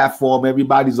has a platform.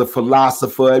 Everybody's a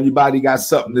philosopher. Everybody got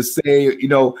something to say. You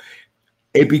know,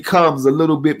 it becomes a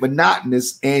little bit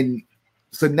monotonous, and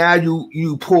so now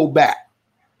you pull back,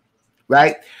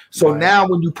 right? So now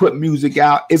when you put music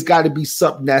out, it's got to be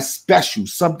something that's special,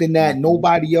 something that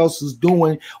nobody else is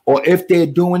doing, or if they're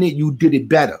doing it, you did it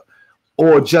better,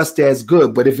 or just as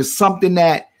good. But if it's something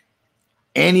that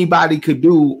anybody could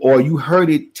do, or you heard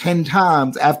it 10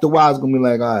 times, after a while it's gonna be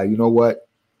like, all right, you know what,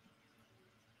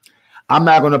 I'm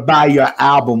not gonna buy your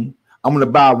album. I'm gonna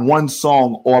buy one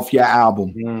song off your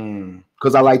album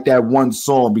because I like that one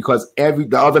song, because the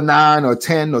other 9 or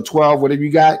 10 or 12, whatever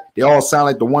you got, they all sound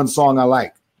like the one song I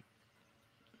like,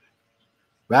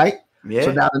 right?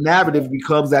 So now the narrative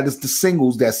becomes that it's the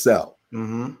singles that sell.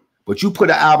 But you put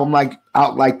an album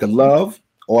out like The Love,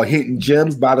 or Hidden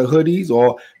Gems by the Hoodies,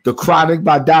 or The Chronic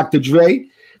by Dr. Dre,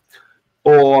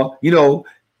 or or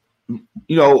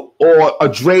a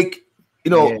Drake,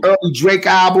 early Drake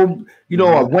album,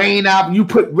 a Wayne album. You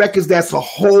put records that's a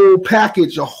whole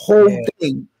package, a whole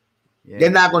thing. They're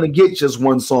not going to get just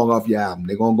one song off your album.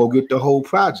 They're going to go get the whole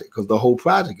project, because the whole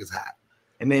project is hot.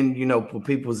 And then, for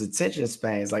people's attention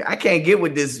spans, like, I can't get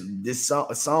with this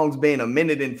song's being 1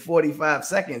 minute and 45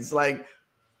 seconds. Like,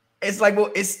 it's like,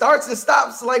 well, it starts and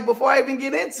stops like before I even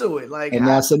get into it. Like, and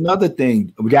that's another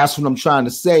thing. That's what I'm trying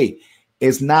to say.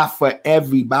 It's not for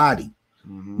everybody.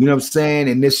 You know what I'm saying?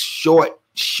 And this short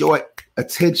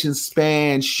attention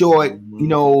span,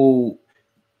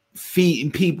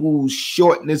 feeding people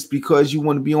shortness because you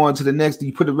want to be on to the next thing.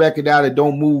 You put a record out, it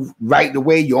don't move right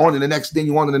away. You're on to the next thing.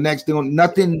 You on to the next thing.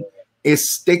 Nothing is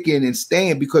sticking and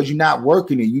staying because you're not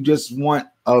working it. You just want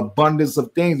abundance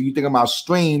of things. You think about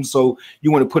streams, so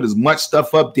you want to put as much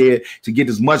stuff up there to get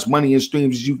as much money in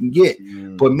streams as you can get.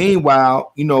 But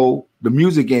meanwhile, the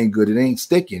music ain't good. It ain't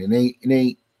sticking. It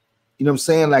ain't. You know what I'm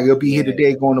saying? Like, it'll be here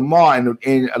today, going tomorrow.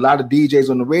 And a lot of DJs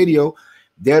on the radio,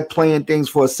 they're playing things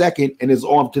for a second and it's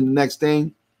on to the next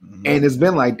thing. And it's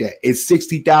been like that. It's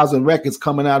 60,000 records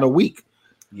coming out a week.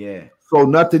 So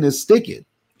nothing is sticking.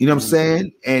 You know what I'm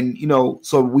saying? And,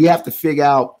 so we have to figure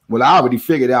out, well, I already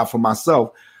figured out for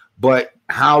myself, but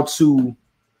how to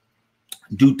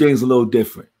do things a little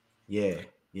different. To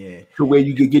where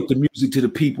you can get the music to the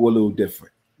people a little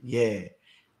different. Do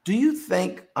you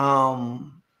think,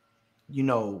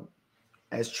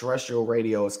 as terrestrial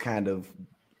radio is kind of,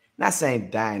 not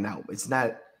saying dying out,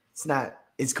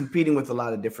 it's competing with a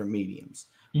lot of different mediums.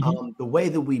 The way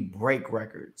that we break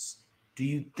records, do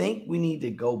you think we need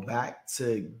to go back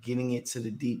to getting it to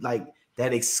the deep, like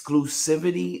that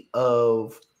exclusivity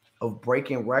of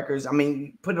breaking records? I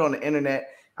mean, put it on the internet,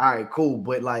 all right, cool,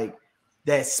 but like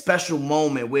that special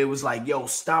moment where it was like, yo,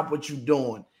 stop what you're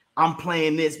doing. I'm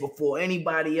playing this before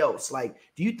anybody else. Like,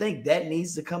 do you think that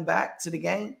needs to come back to the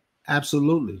game?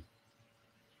 Absolutely.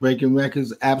 Breaking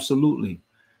records, absolutely.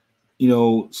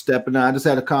 Stepping out. I just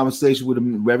had a conversation with a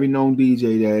very known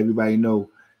DJ that everybody know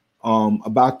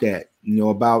about that.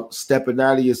 About stepping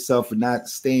out of yourself and not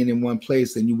staying in one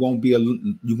place, and you won't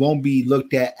be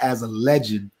looked at as a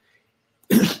legend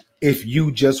if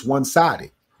you just one-sided.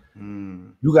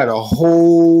 You got a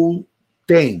whole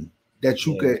thing that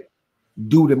you could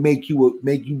do to make you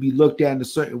be looked at in a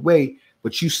certain way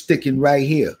but you sticking right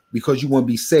here because you want to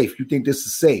be safe. You think this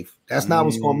is safe. That's not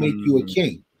what's gonna make you a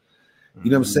king.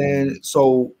 You know what I'm saying?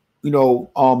 So,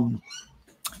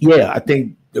 yeah, I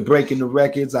think the breaking the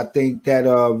records, I think that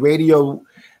radio,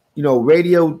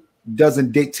 radio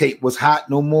doesn't dictate what's hot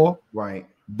no more. Right.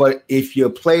 But if you're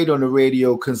played on the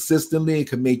radio consistently, it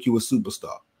can make you a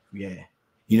superstar. Yeah.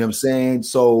 You know what I'm saying?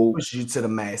 So push you to the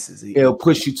masses. It'll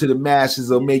push you to the masses.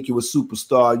 It'll make you a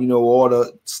superstar. All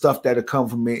the stuff that'll come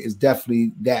from it is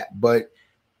definitely that. But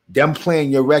them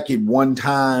playing your record one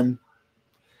time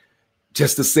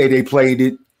just to say they played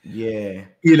it, yeah,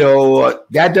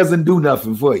 that doesn't do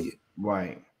nothing for you.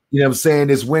 Right. You know what I'm saying?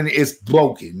 It's when it's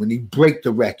broken, when you break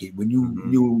the record, when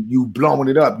you blowing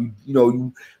it up,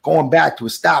 you going back to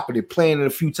it, stopping it, playing it a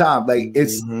few times. Like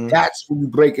that's when you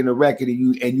breaking the record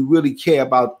and you really care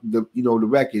about the the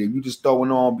record. And you just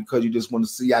throwing on because you just want to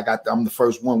see I'm the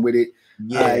first one with it.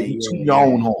 Yeah, you toot your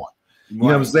own horn. You know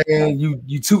what I'm saying?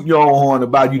 You toot your own horn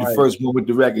about you the first one with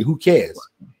the record. Who cares?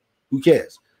 Who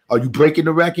cares? Are you breaking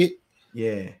the record?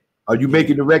 Yeah. Are you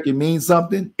making the record mean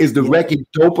something? Is the record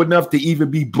dope enough to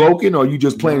even be broken, or are you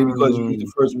just playing it because you're the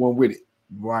first one with it?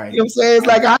 Right. You know what I'm saying? It's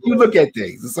like how you look at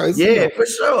things. For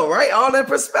sure. Right. All that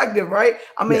perspective. Right.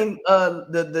 I mean,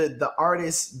 the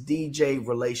artist DJ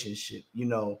relationship.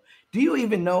 Do you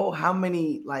even know how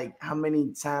many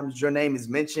times your name is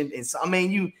mentioned? And so, I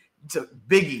mean, you to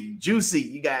Biggie, Juicy.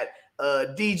 You got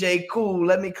DJ Cool.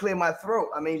 Let me clear my throat.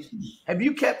 I mean, have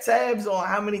you kept tabs on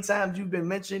how many times you've been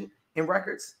mentioned in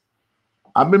records?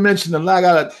 I've been mentioning a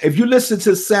lot. If you listen to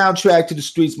Soundtrack to the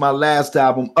Streets, my last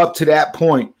album, up to that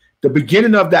point, the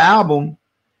beginning of the album,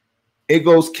 it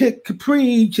goes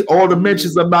Capri, all the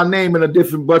mentions of my name in a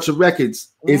different bunch of records.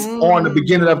 It's on the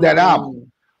beginning of that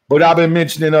album. But I've been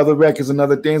mentioning other records and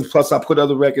other things. Plus, I put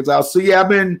other records out. So yeah, I've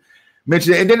been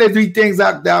mentioning. And then there's these things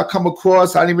that I come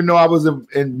across. I didn't even know I was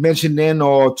mentioned in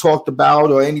or talked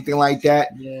about or anything like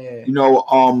that. Yeah.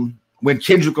 When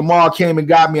Kendrick Lamar came and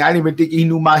got me, I didn't even think he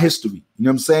knew my history. You know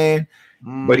what I'm saying?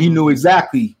 But he knew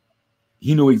exactly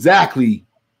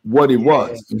what it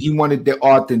was. And he wanted the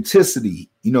authenticity,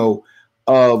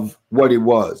 of what it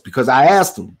was. Because I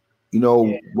asked him,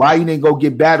 why you didn't go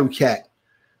get Battle Cat,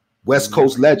 West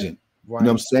Coast legend? Right. You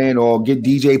know what I'm saying? Or get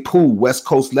DJ Pooh, West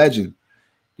Coast legend.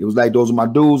 It was like, those are my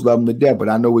dudes, love them to death. But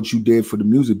I know what you did for the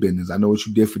music business. I know what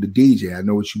you did for the DJ. I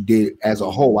know what you did as a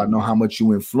whole. I know how much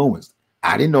you influenced.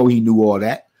 I didn't know he knew all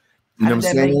that. You know what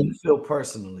I'm saying? Make you feel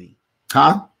personally?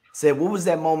 Huh? Said, what was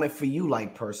that moment for you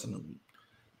like personally?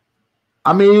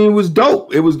 I mean, it was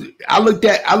dope. I looked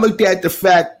at the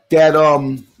fact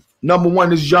that number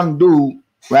one, this young dude,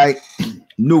 right,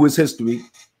 knew his history,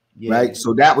 right?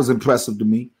 So that was impressive to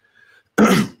me.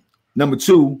 Number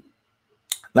two,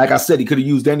 like I said, he could have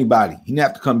used anybody. He didn't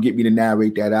have to come get me to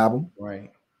narrate that album.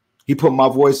 Right. He put my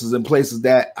voices in places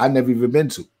that I never even been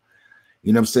to.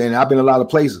 You know what I'm saying? I've been a lot of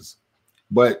places,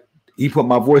 but he put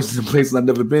my voices in places I've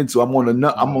never been to. I'm on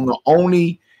the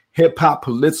only hip hop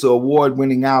Pulitzer Award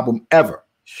winning album ever.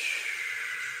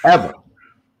 You know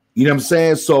what I'm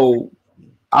saying? So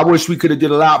I wish we could have did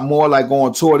a lot more, like go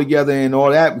on tour together and all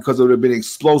that, because it would have been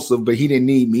explosive. But he didn't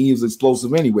need me; he was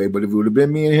explosive anyway. But if it would have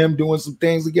been me and him doing some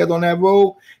things together on that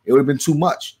road, it would have been too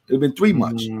much. It would have been too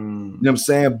much. You know what I'm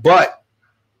saying? But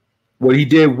what he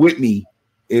did with me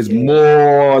is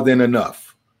more than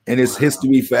enough, and it's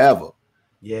history forever.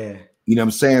 Yeah. You know what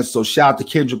I'm saying? So shout out to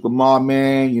Kendrick Lamar,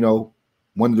 man.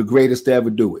 One of the greatest to ever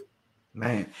do it.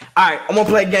 Man. All right, I'm gonna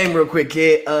play a game real quick,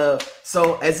 kid.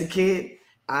 So as a kid,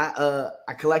 I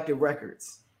collected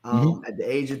records at the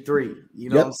age of 3. You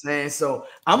know what I'm saying? So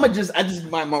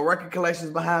my record collection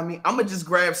is behind me. I'm gonna just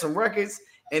grab some records,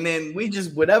 and then we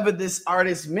just whatever this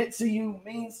artist means to you,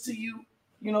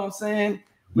 you know what I'm saying?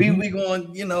 We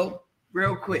going,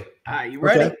 real quick. All right, you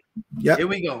ready? Okay. Yeah. Here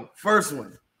we go. First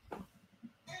one.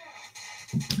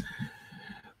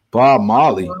 Bob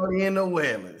Marley. In the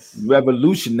Wailers.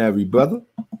 Revolutionary, brother.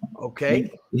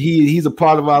 Okay. He's a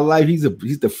part of our life. He's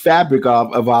the fabric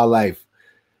of our life.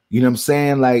 You know what I'm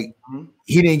saying? Like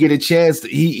he didn't get a chance to,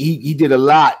 he did a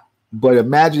lot, but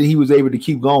imagine he was able to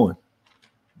keep going.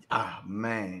 Ah,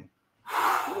 man.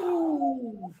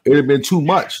 It'd have been too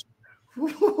much.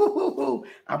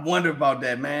 I wonder about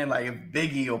that, man. Like if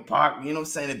Biggie or Pac, you know what I'm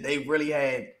saying, if they really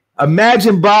had.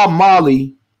 Imagine Bob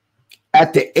Marley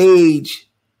at the age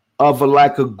of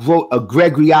a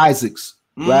Gregory Isaacs,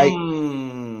 right?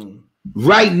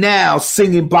 Right now,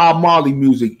 singing Bob Marley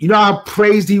music. You know how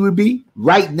praised he would be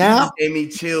right now? Gave me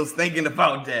chills thinking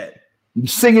about that.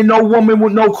 Singing No Woman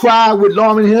With No Cry with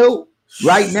Lauryn Hill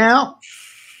right now.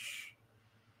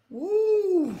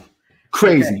 Woo.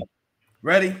 Crazy. Okay.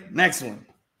 Ready? Next one.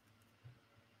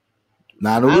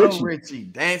 Lionel Richie,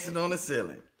 Dancing on the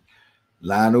Ceiling.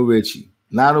 Lionel Richie,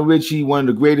 one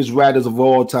of the greatest writers of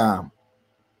all time.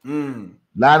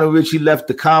 Lionel Richie left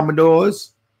the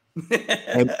Commodores,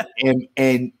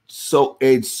 and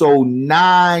so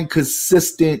 9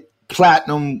 consistent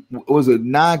platinum. Was it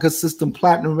 9 consistent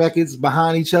platinum records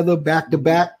behind each other, back to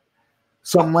back,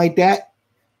 something like that?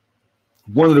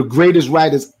 One of the greatest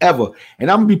writers ever. And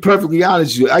I'm gonna be perfectly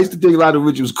honest with you. I used to think Lionel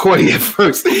Richie was corny at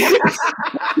first. I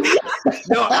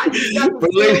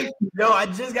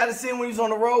just got to see him when he was on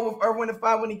the road with Earth, Wind and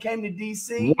Fire when he came to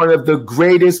DC. One of the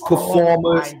greatest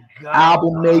performers,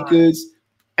 album makers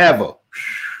ever.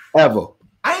 I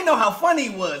didn't know how funny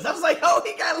he was. I was like, oh,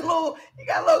 he got a little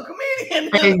comedian.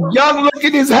 And young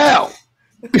looking as hell.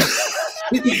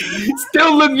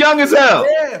 Still look young as hell.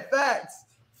 Yeah,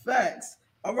 facts.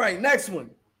 All right, next one.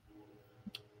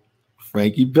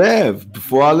 Frankie Bev,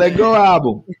 Before I Let Go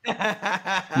album.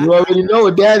 You already know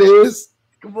what that is.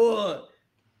 Come on.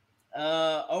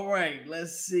 All right,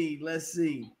 let's see.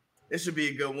 This should be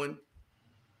a good one.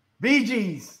 Bee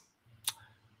Gees.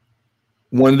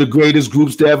 One of the greatest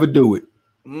groups to ever do it.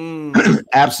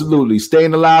 Absolutely.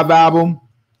 Staying Alive album.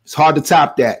 It's hard to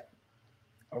top that.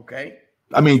 Okay.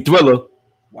 I mean, Thriller.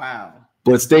 Wow.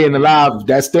 But Staying Alive,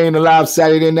 that Staying Alive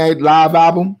Saturday Night Live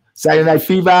album, Saturday Night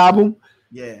Fever album.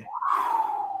 Yeah.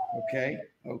 Okay.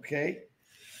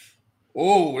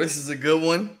 Oh, this is a good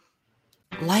one.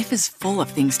 Life is full of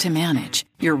things to manage.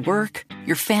 Your work,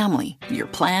 your family, your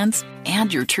plans,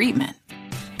 and your treatment.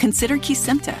 Consider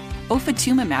Kesimpta,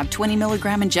 ofatumumab 20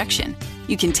 milligram injection.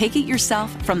 You can take it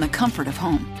yourself from the comfort of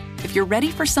home. If you're ready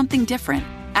for something different,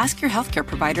 ask your healthcare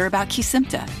provider about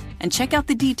Kesimpta and check out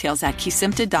the details at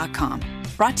kesimpta.com.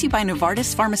 Brought to you by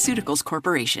Novartis Pharmaceuticals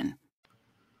Corporation.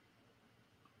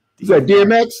 Is that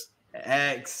DMX?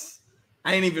 X.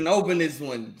 I ain't even open this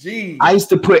one. Jeez. I used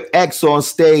to put X on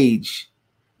stage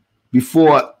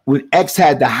before when X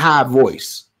had the high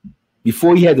voice.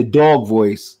 Before he had the dog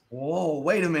voice. Whoa,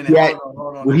 wait a minute.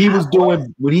 Hold on.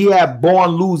 When he had Born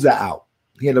Loser out.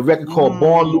 He had a record called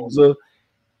Born Loser,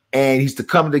 and he used to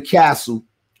come to the castle,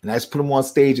 and I just put him on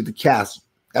stage at the castle.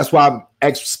 That's why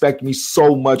X respect me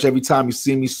so much every time you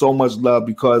see me, so much love,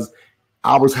 because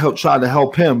I was trying to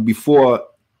help him before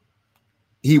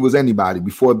he was anybody,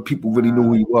 before people really knew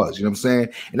who he was. You know what I'm saying?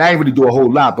 And I didn't really do a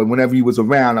whole lot, but whenever he was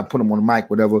around, I put him on the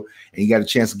mic, whatever, and he got a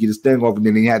chance to get his thing off. And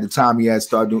then he had the time he had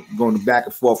started going back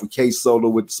and forth with K Solo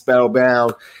with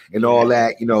Spellbound and all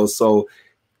that, you know. So,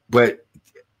 but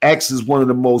X is one of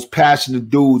the most passionate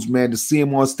dudes, man. To see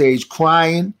him on stage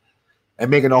crying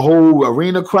and making a whole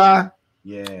arena cry,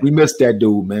 we missed that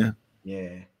dude, man.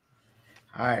 Yeah.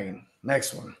 All right,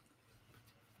 next one.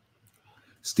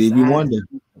 Stevie Wonder.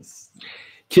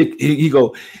 He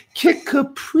go, kick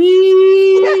Capri.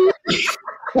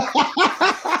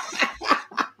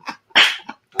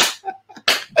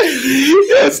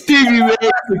 Stevie, man,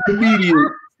 the comedian.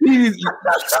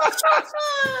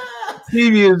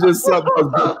 Stevie is just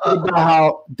something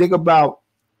else. Think about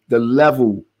the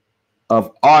level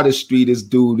of artistry this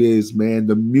dude is, man.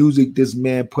 The music this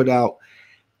man put out,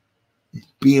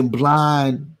 being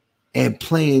blind and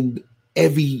playing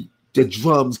the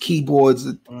drums, keyboards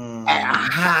at a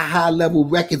high level,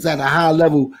 records at a high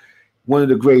level. One of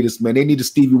the greatest, man. They need a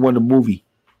Stevie Wonder movie.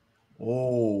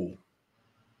 Oh,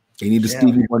 they need a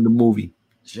Stevie Wonder movie.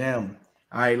 Jim.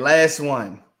 All right, last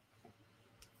one.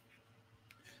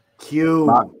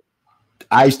 Q.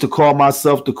 I used to call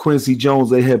myself the Quincy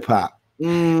Jones of hip hop.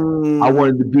 I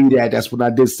wanted to be that. That's when I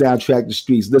did Soundtrack the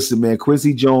Streets. Listen, man,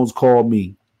 Quincy Jones called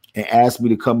me and asked me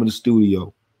to come in the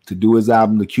studio to do his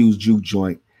album, The Q's Juke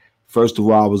Joint. First of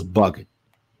all, I was bugging,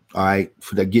 all right,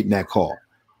 for getting that call.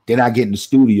 Then I get in the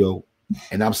studio,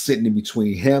 and I'm sitting in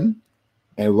between him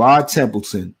and Rod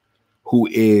Templeton, who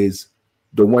is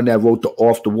the one that wrote the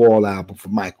Off the Wall album for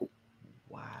Michael.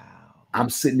 Wow. I'm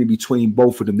sitting in between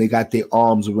both of them. They got their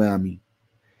arms around me.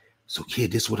 So,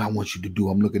 kid, this is what I want you to do.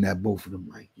 I'm looking at both of them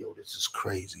like, yo, this is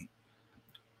crazy.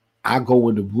 I go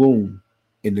in the room,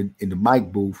 in the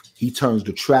mic booth. He turns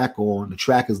the track on. The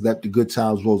track is Let the Good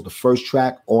Times Roll, the first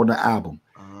track on the album.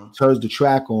 Turns the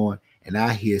track on, and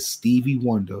I hear Stevie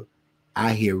Wonder.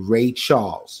 I hear Ray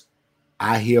Charles.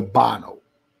 I hear Bono.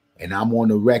 And I'm on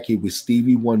the record with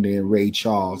Stevie Wonder and Ray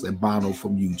Charles and Bono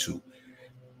from U2.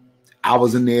 I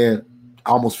was in there. I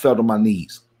almost fell to my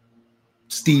knees.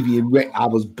 Stevie and Ray, I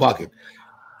was bugging.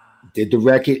 Did the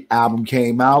record, album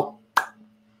came out.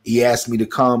 He asked me to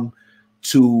come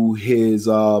to his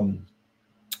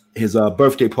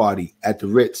birthday party at the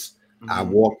Ritz. I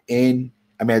walked in.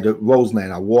 At the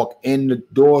Roseland. I walk in the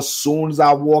door. As soon as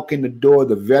I walk in the door,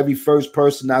 the very first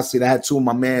person I see, I had two of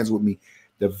my mans with me.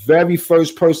 The very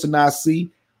first person I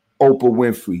see, Oprah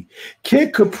Winfrey.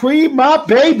 Kid Capri, my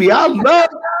baby, I love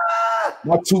it.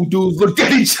 My two dudes looked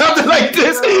at each other like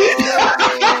this.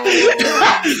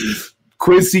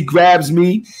 Quincy grabs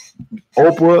me.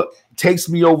 Oprah takes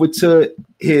me over to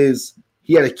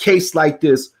he had a case like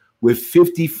this with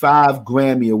 55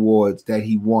 Grammy Awards that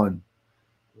he won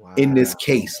in this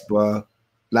case, bro.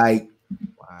 Like,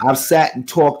 I've sat and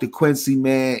talked to Quincy,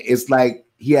 man. It's like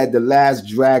he had the last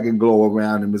dragon glow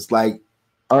around him. It's like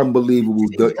unbelievable.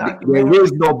 There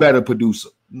is no better producer.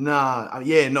 Nah,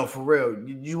 yeah, no, for real.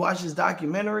 Did you watch his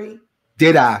documentary?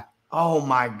 Did I? Oh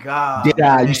my God. Did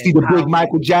I? Man. You see the big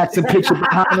Michael Jackson picture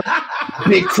behind him?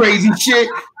 Big crazy shit.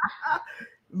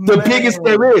 The biggest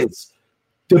there is.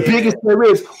 The biggest there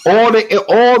is. All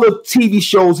the TV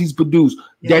shows he's produced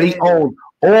that he owned.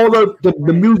 All of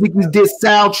the music he did,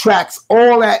 soundtracks,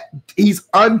 all that, he's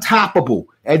untoppable.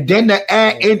 And then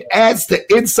it adds the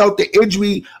insult, the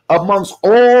injury amongst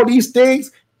all these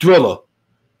things, Thriller.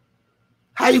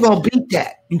 How you gonna beat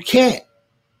that? You can't.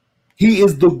 He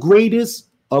is the greatest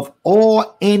of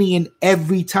all, any and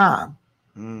every time.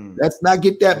 Let's not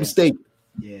get that mistake.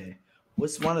 Yeah.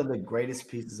 What's one of the greatest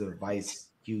pieces of advice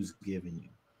Q's given you?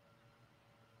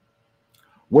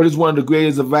 What is one of the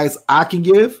greatest advice I can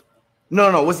give?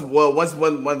 No. What's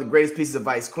one of the greatest pieces of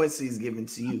advice Quincy's given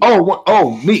to you?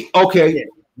 Me. Okay.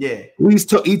 Yeah.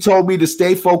 He told me to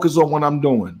stay focused on what I'm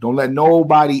doing. Don't let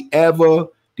nobody ever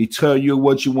deter you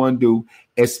what you want to do,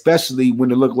 especially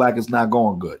when it look like it's not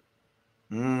going good.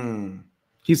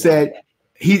 He said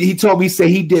he told me,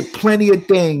 he did plenty of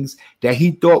things that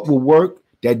he thought would work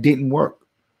that didn't work.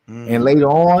 And later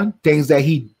on, things that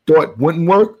he thought wouldn't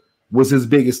work was his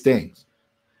biggest things.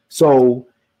 So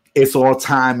it's all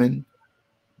timing.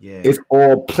 Yeah. It's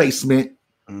all placement.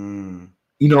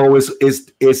 You know,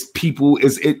 it's people,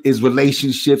 it's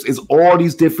relationships, it's all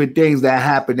these different things that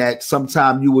happen that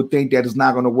sometimes you would think that it's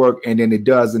not going to work, and then it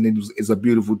does, and it's a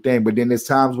beautiful thing. But then there's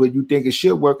times where you think it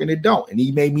should work and it don't. And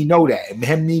he made me know that. And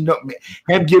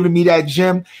him giving me that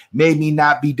gem made me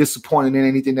not be disappointed in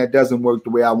anything that doesn't work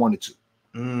the way I wanted to.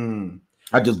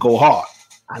 I just go hard.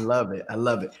 I love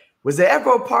it. Was there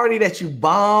ever a party that you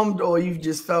bombed, or you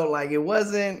just felt like it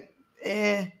wasn't?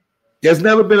 There's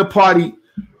never been a party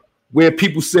where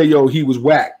people say, yo, he was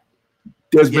whack.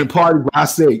 There's been parties where I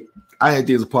say, I didn't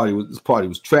think this party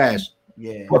was trash.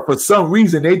 Yeah. But for some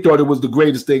reason, they thought it was the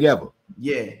greatest thing ever.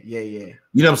 Yeah. You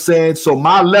know what I'm saying? So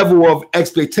my level of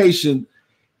expectation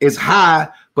is high,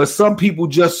 but some people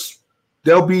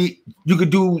you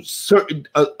could do certain,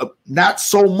 not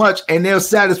so much, and they're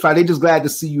satisfied. They're just glad to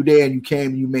see you there, and you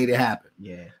came and you made it happen.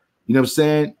 Yeah. You know what I'm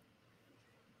saying?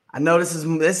 I know this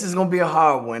is going to be a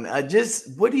hard one.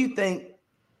 What do you think?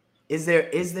 Is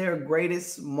there a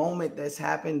greatest moment that's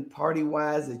happened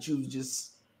party-wise that you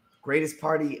just greatest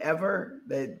party ever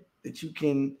that you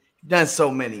can? You've done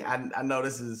so many. I know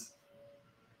this is.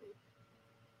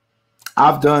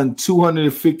 I've done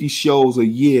 250 shows a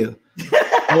year.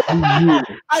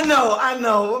 I know.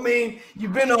 I mean,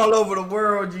 you've been all over the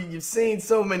world. You've seen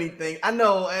so many things. I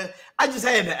know. I just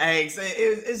had to ask.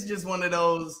 It's just one of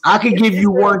those. I can give you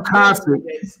one concert.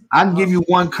 I can give you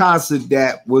one concert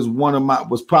that was one of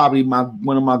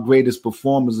my greatest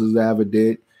performances I ever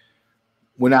did.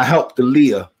 When I helped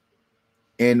Aaliyah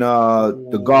in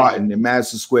the Garden, in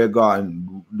Madison Square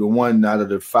Garden, the one out of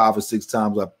the 5 or 6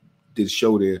 times I did a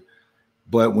show there.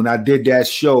 But when I did that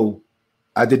show,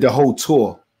 I did the whole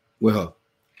tour with her.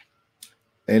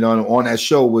 And on that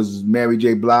show was Mary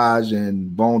J. Blige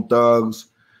and Bone Thugs,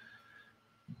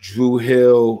 Drew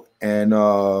Hill, and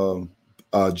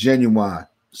Genuine.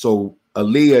 So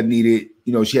Aaliyah needed,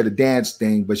 she had a dance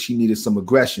thing, but she needed some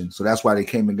aggression. So that's why they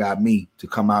came and got me to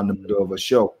come out in the middle of a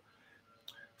show.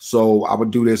 So I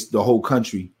would do this the whole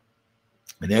country,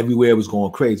 and everywhere was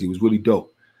going crazy. It was really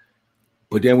dope.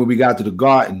 But then when we got to the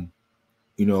Garden,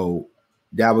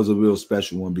 that was a real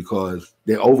special one because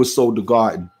they oversold the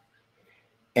Garden.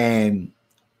 And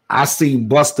I seen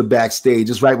Buster backstage,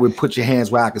 just right where Put Your Hands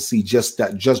Where I Could See just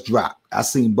drop. I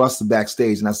seen Buster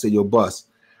backstage and I said, yo, Bust,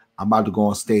 I'm about to go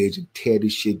on stage and tear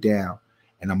this shit down,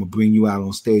 and I'm going to bring you out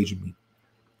on stage with me.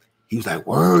 He was like,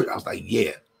 word? I was like,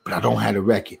 yeah, but I don't have the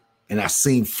record. And I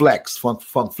seen Flex, Funk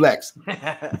Flex.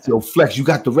 Yo, Flex, you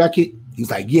got the record?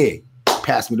 He's like, yeah,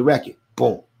 pass me the record.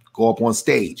 Boom, go up on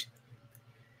stage.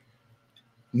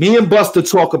 Me and Buster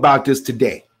talk about this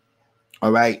today.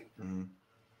 All right.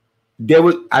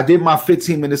 I did my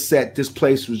 15-minute set. This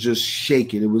place was just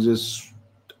shaking. It was just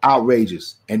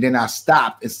outrageous. And then I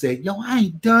stopped and said, yo, I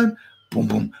ain't done. Boom,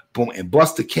 boom, boom. And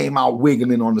Buster came out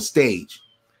wiggling on the stage.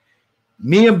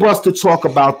 Me and Buster talk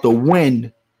about the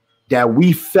wind that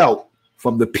we felt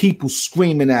from the people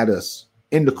screaming at us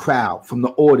in the crowd, from the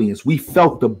audience. We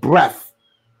felt the breath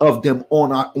of them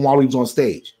while he was on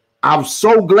stage. I was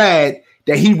so glad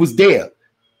that he was there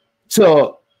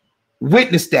to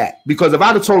witness that, because if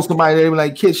I'd have told somebody, they'd be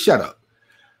like, kid, shut up.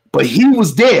 But he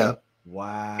was there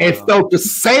and felt the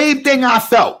same thing I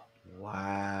felt.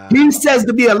 Wow. He says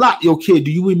to me a lot, yo, kid,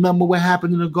 do you remember what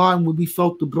happened in the garden when we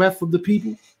felt the breath of the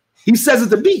people? He says it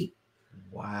to me.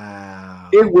 Wow.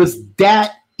 It was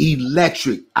that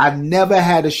electric. I never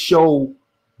had a show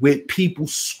with people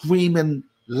screaming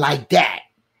like that.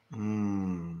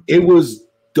 It was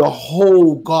the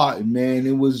whole garden, man.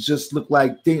 It was just looked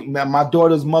like my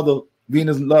daughter's mother,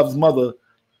 Venus Love's mother,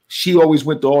 she always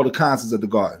went to all the concerts at the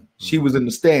garden. She was in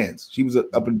the stands. She was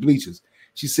up in bleachers.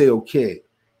 She said, okay,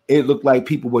 it looked like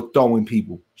people were throwing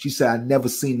people. She said, I never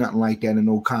seen nothing like that in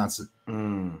no concert.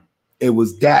 It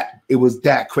was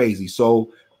that crazy.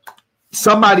 So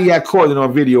somebody had caught it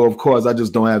on video. Of course, I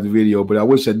just don't have the video, but I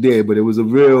wish I did. But it was a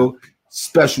real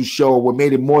special show. What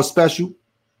made it more special,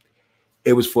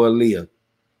 it was for Aaliyah.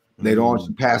 Later on,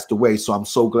 she passed away. So I'm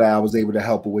so glad I was able to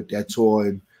help her with that tour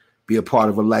and be a part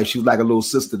of her life. She was like a little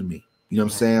sister to me. You know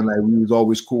what I'm saying? Like, we was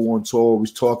always cool on tour,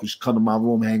 always talking. She'd come to my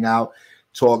room, hang out,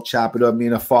 talk, chop it up. Me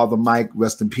and her father, Mike,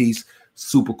 rest in peace.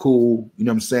 Super cool. You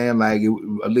know what I'm saying? Like,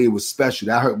 Aaliyah was special.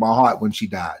 That hurt my heart when she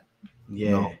died. Yeah.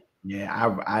 You know?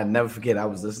 Yeah. I never forget. I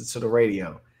was listening to the radio.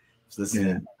 I was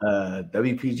listening to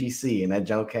WPGC, and that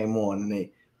junk came on, and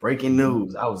they breaking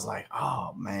news. I was like,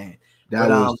 oh man. That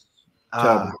was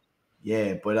terrible.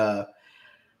 Yeah, but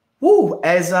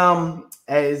as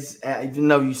even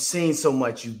though you've seen so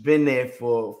much, you've been there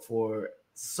for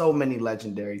so many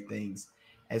legendary things.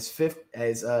 As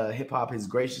hip hop has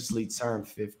graciously turned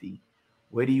 50,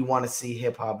 where do you want to see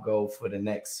hip hop go for the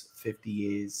next 50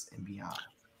 years and beyond?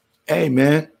 Hey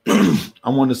man, I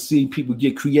want to see people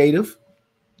get creative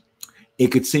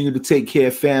and continue to take care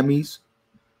of families,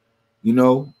 you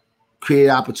know, create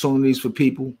opportunities for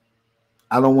people.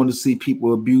 I don't want to see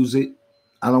people abuse it.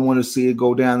 I don't want to see it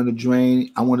go down in the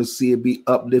drain. I want to see it be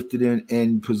uplifted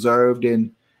and preserved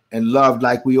and loved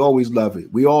like we always love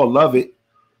it. We all love it.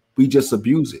 We just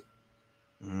abuse it.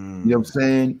 You know what I'm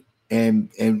saying?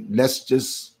 And let's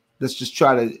just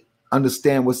try to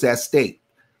understand what's at stake.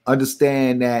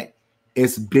 Understand that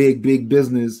it's big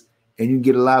business, and you can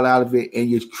get a lot out of it, and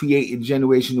you're creating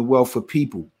generational wealth for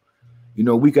people. You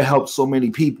know, we can help so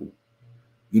many people.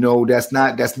 You know, that's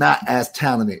not as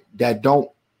talented, that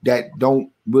don't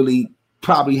really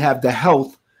probably have the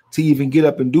health to even get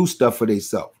up and do stuff for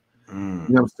themselves. You know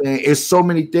what I'm saying? It's so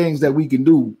many things that we can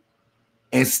do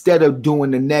instead of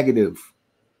doing the negative.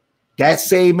 That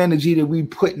same energy that we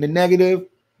put in the negative,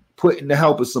 put in the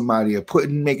help of somebody, or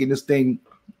making this thing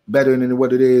better than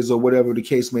what it is, or whatever the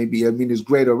case may be. I mean, it's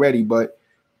great already, but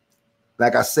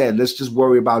like I said, let's just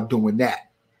worry about doing that.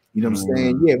 You know what I'm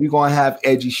saying? Yeah, we're going to have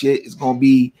edgy shit. It's going to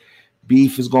be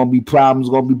beef. It's going to be problems.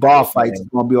 It's going to be bar fights. It's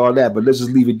going to be all that. But let's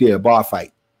just leave it there. Bar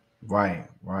fight. Right.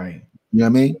 You know what I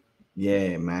mean?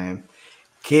 Yeah, man.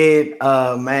 Kid,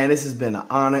 man, this has been an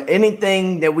honor.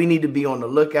 Anything that we need to be on the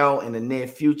lookout in the near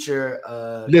future?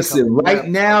 Listen, right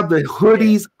now, the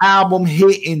Hoodies album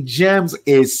Hitting Gems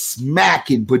is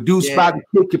smacking. Produced by the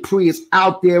Kid Capri. Is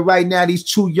out there right now. These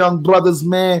two young brothers,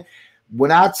 man. When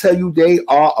I tell you they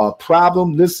are a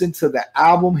problem, listen to the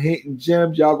album Hitting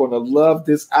Gems. Y'all gonna love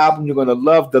this album. You're gonna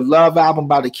love the Love album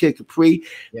by the Kid Capri.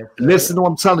 Yes, listen to what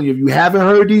I'm telling you. If you haven't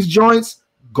heard these joints,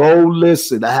 go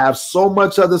listen. I have so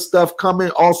much other stuff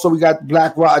coming. Also, we got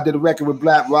Black Rob. I did a record with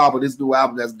Black Rob, but this new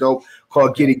album that's dope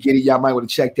called Get It. Y'all might want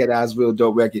to check that out. It's a real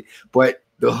dope record. But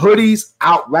the Hoodies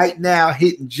out right now,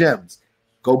 Hitting Gems.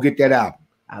 Go get that album.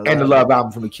 And the Love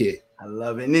album from the Kid. I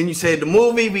love it. And then you said the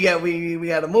movie. We got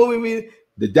a movie.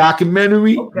 The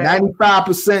documentary,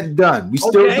 95% done. We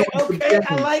still doing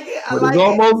I like it. But it's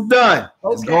almost done.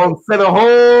 It's going to set a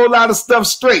whole lot of stuff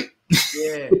straight.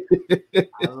 Yeah,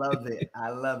 I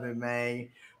love it, man.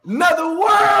 Another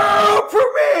world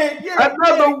premiere.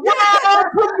 World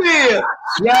premiere.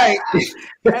 Right.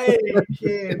 Hey,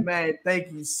 Kid, man.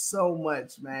 Thank you so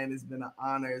much, man. It's been an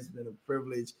honor. It's been a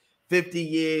privilege. 50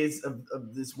 years of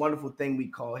this wonderful thing we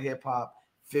call hip hop,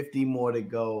 50 more to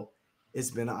go.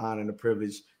 It's been an honor and a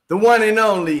privilege. The one and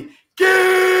only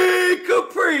Kid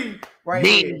Capri, right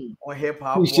here on Hip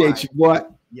Hop. Appreciate you, boy.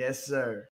 Yes, sir.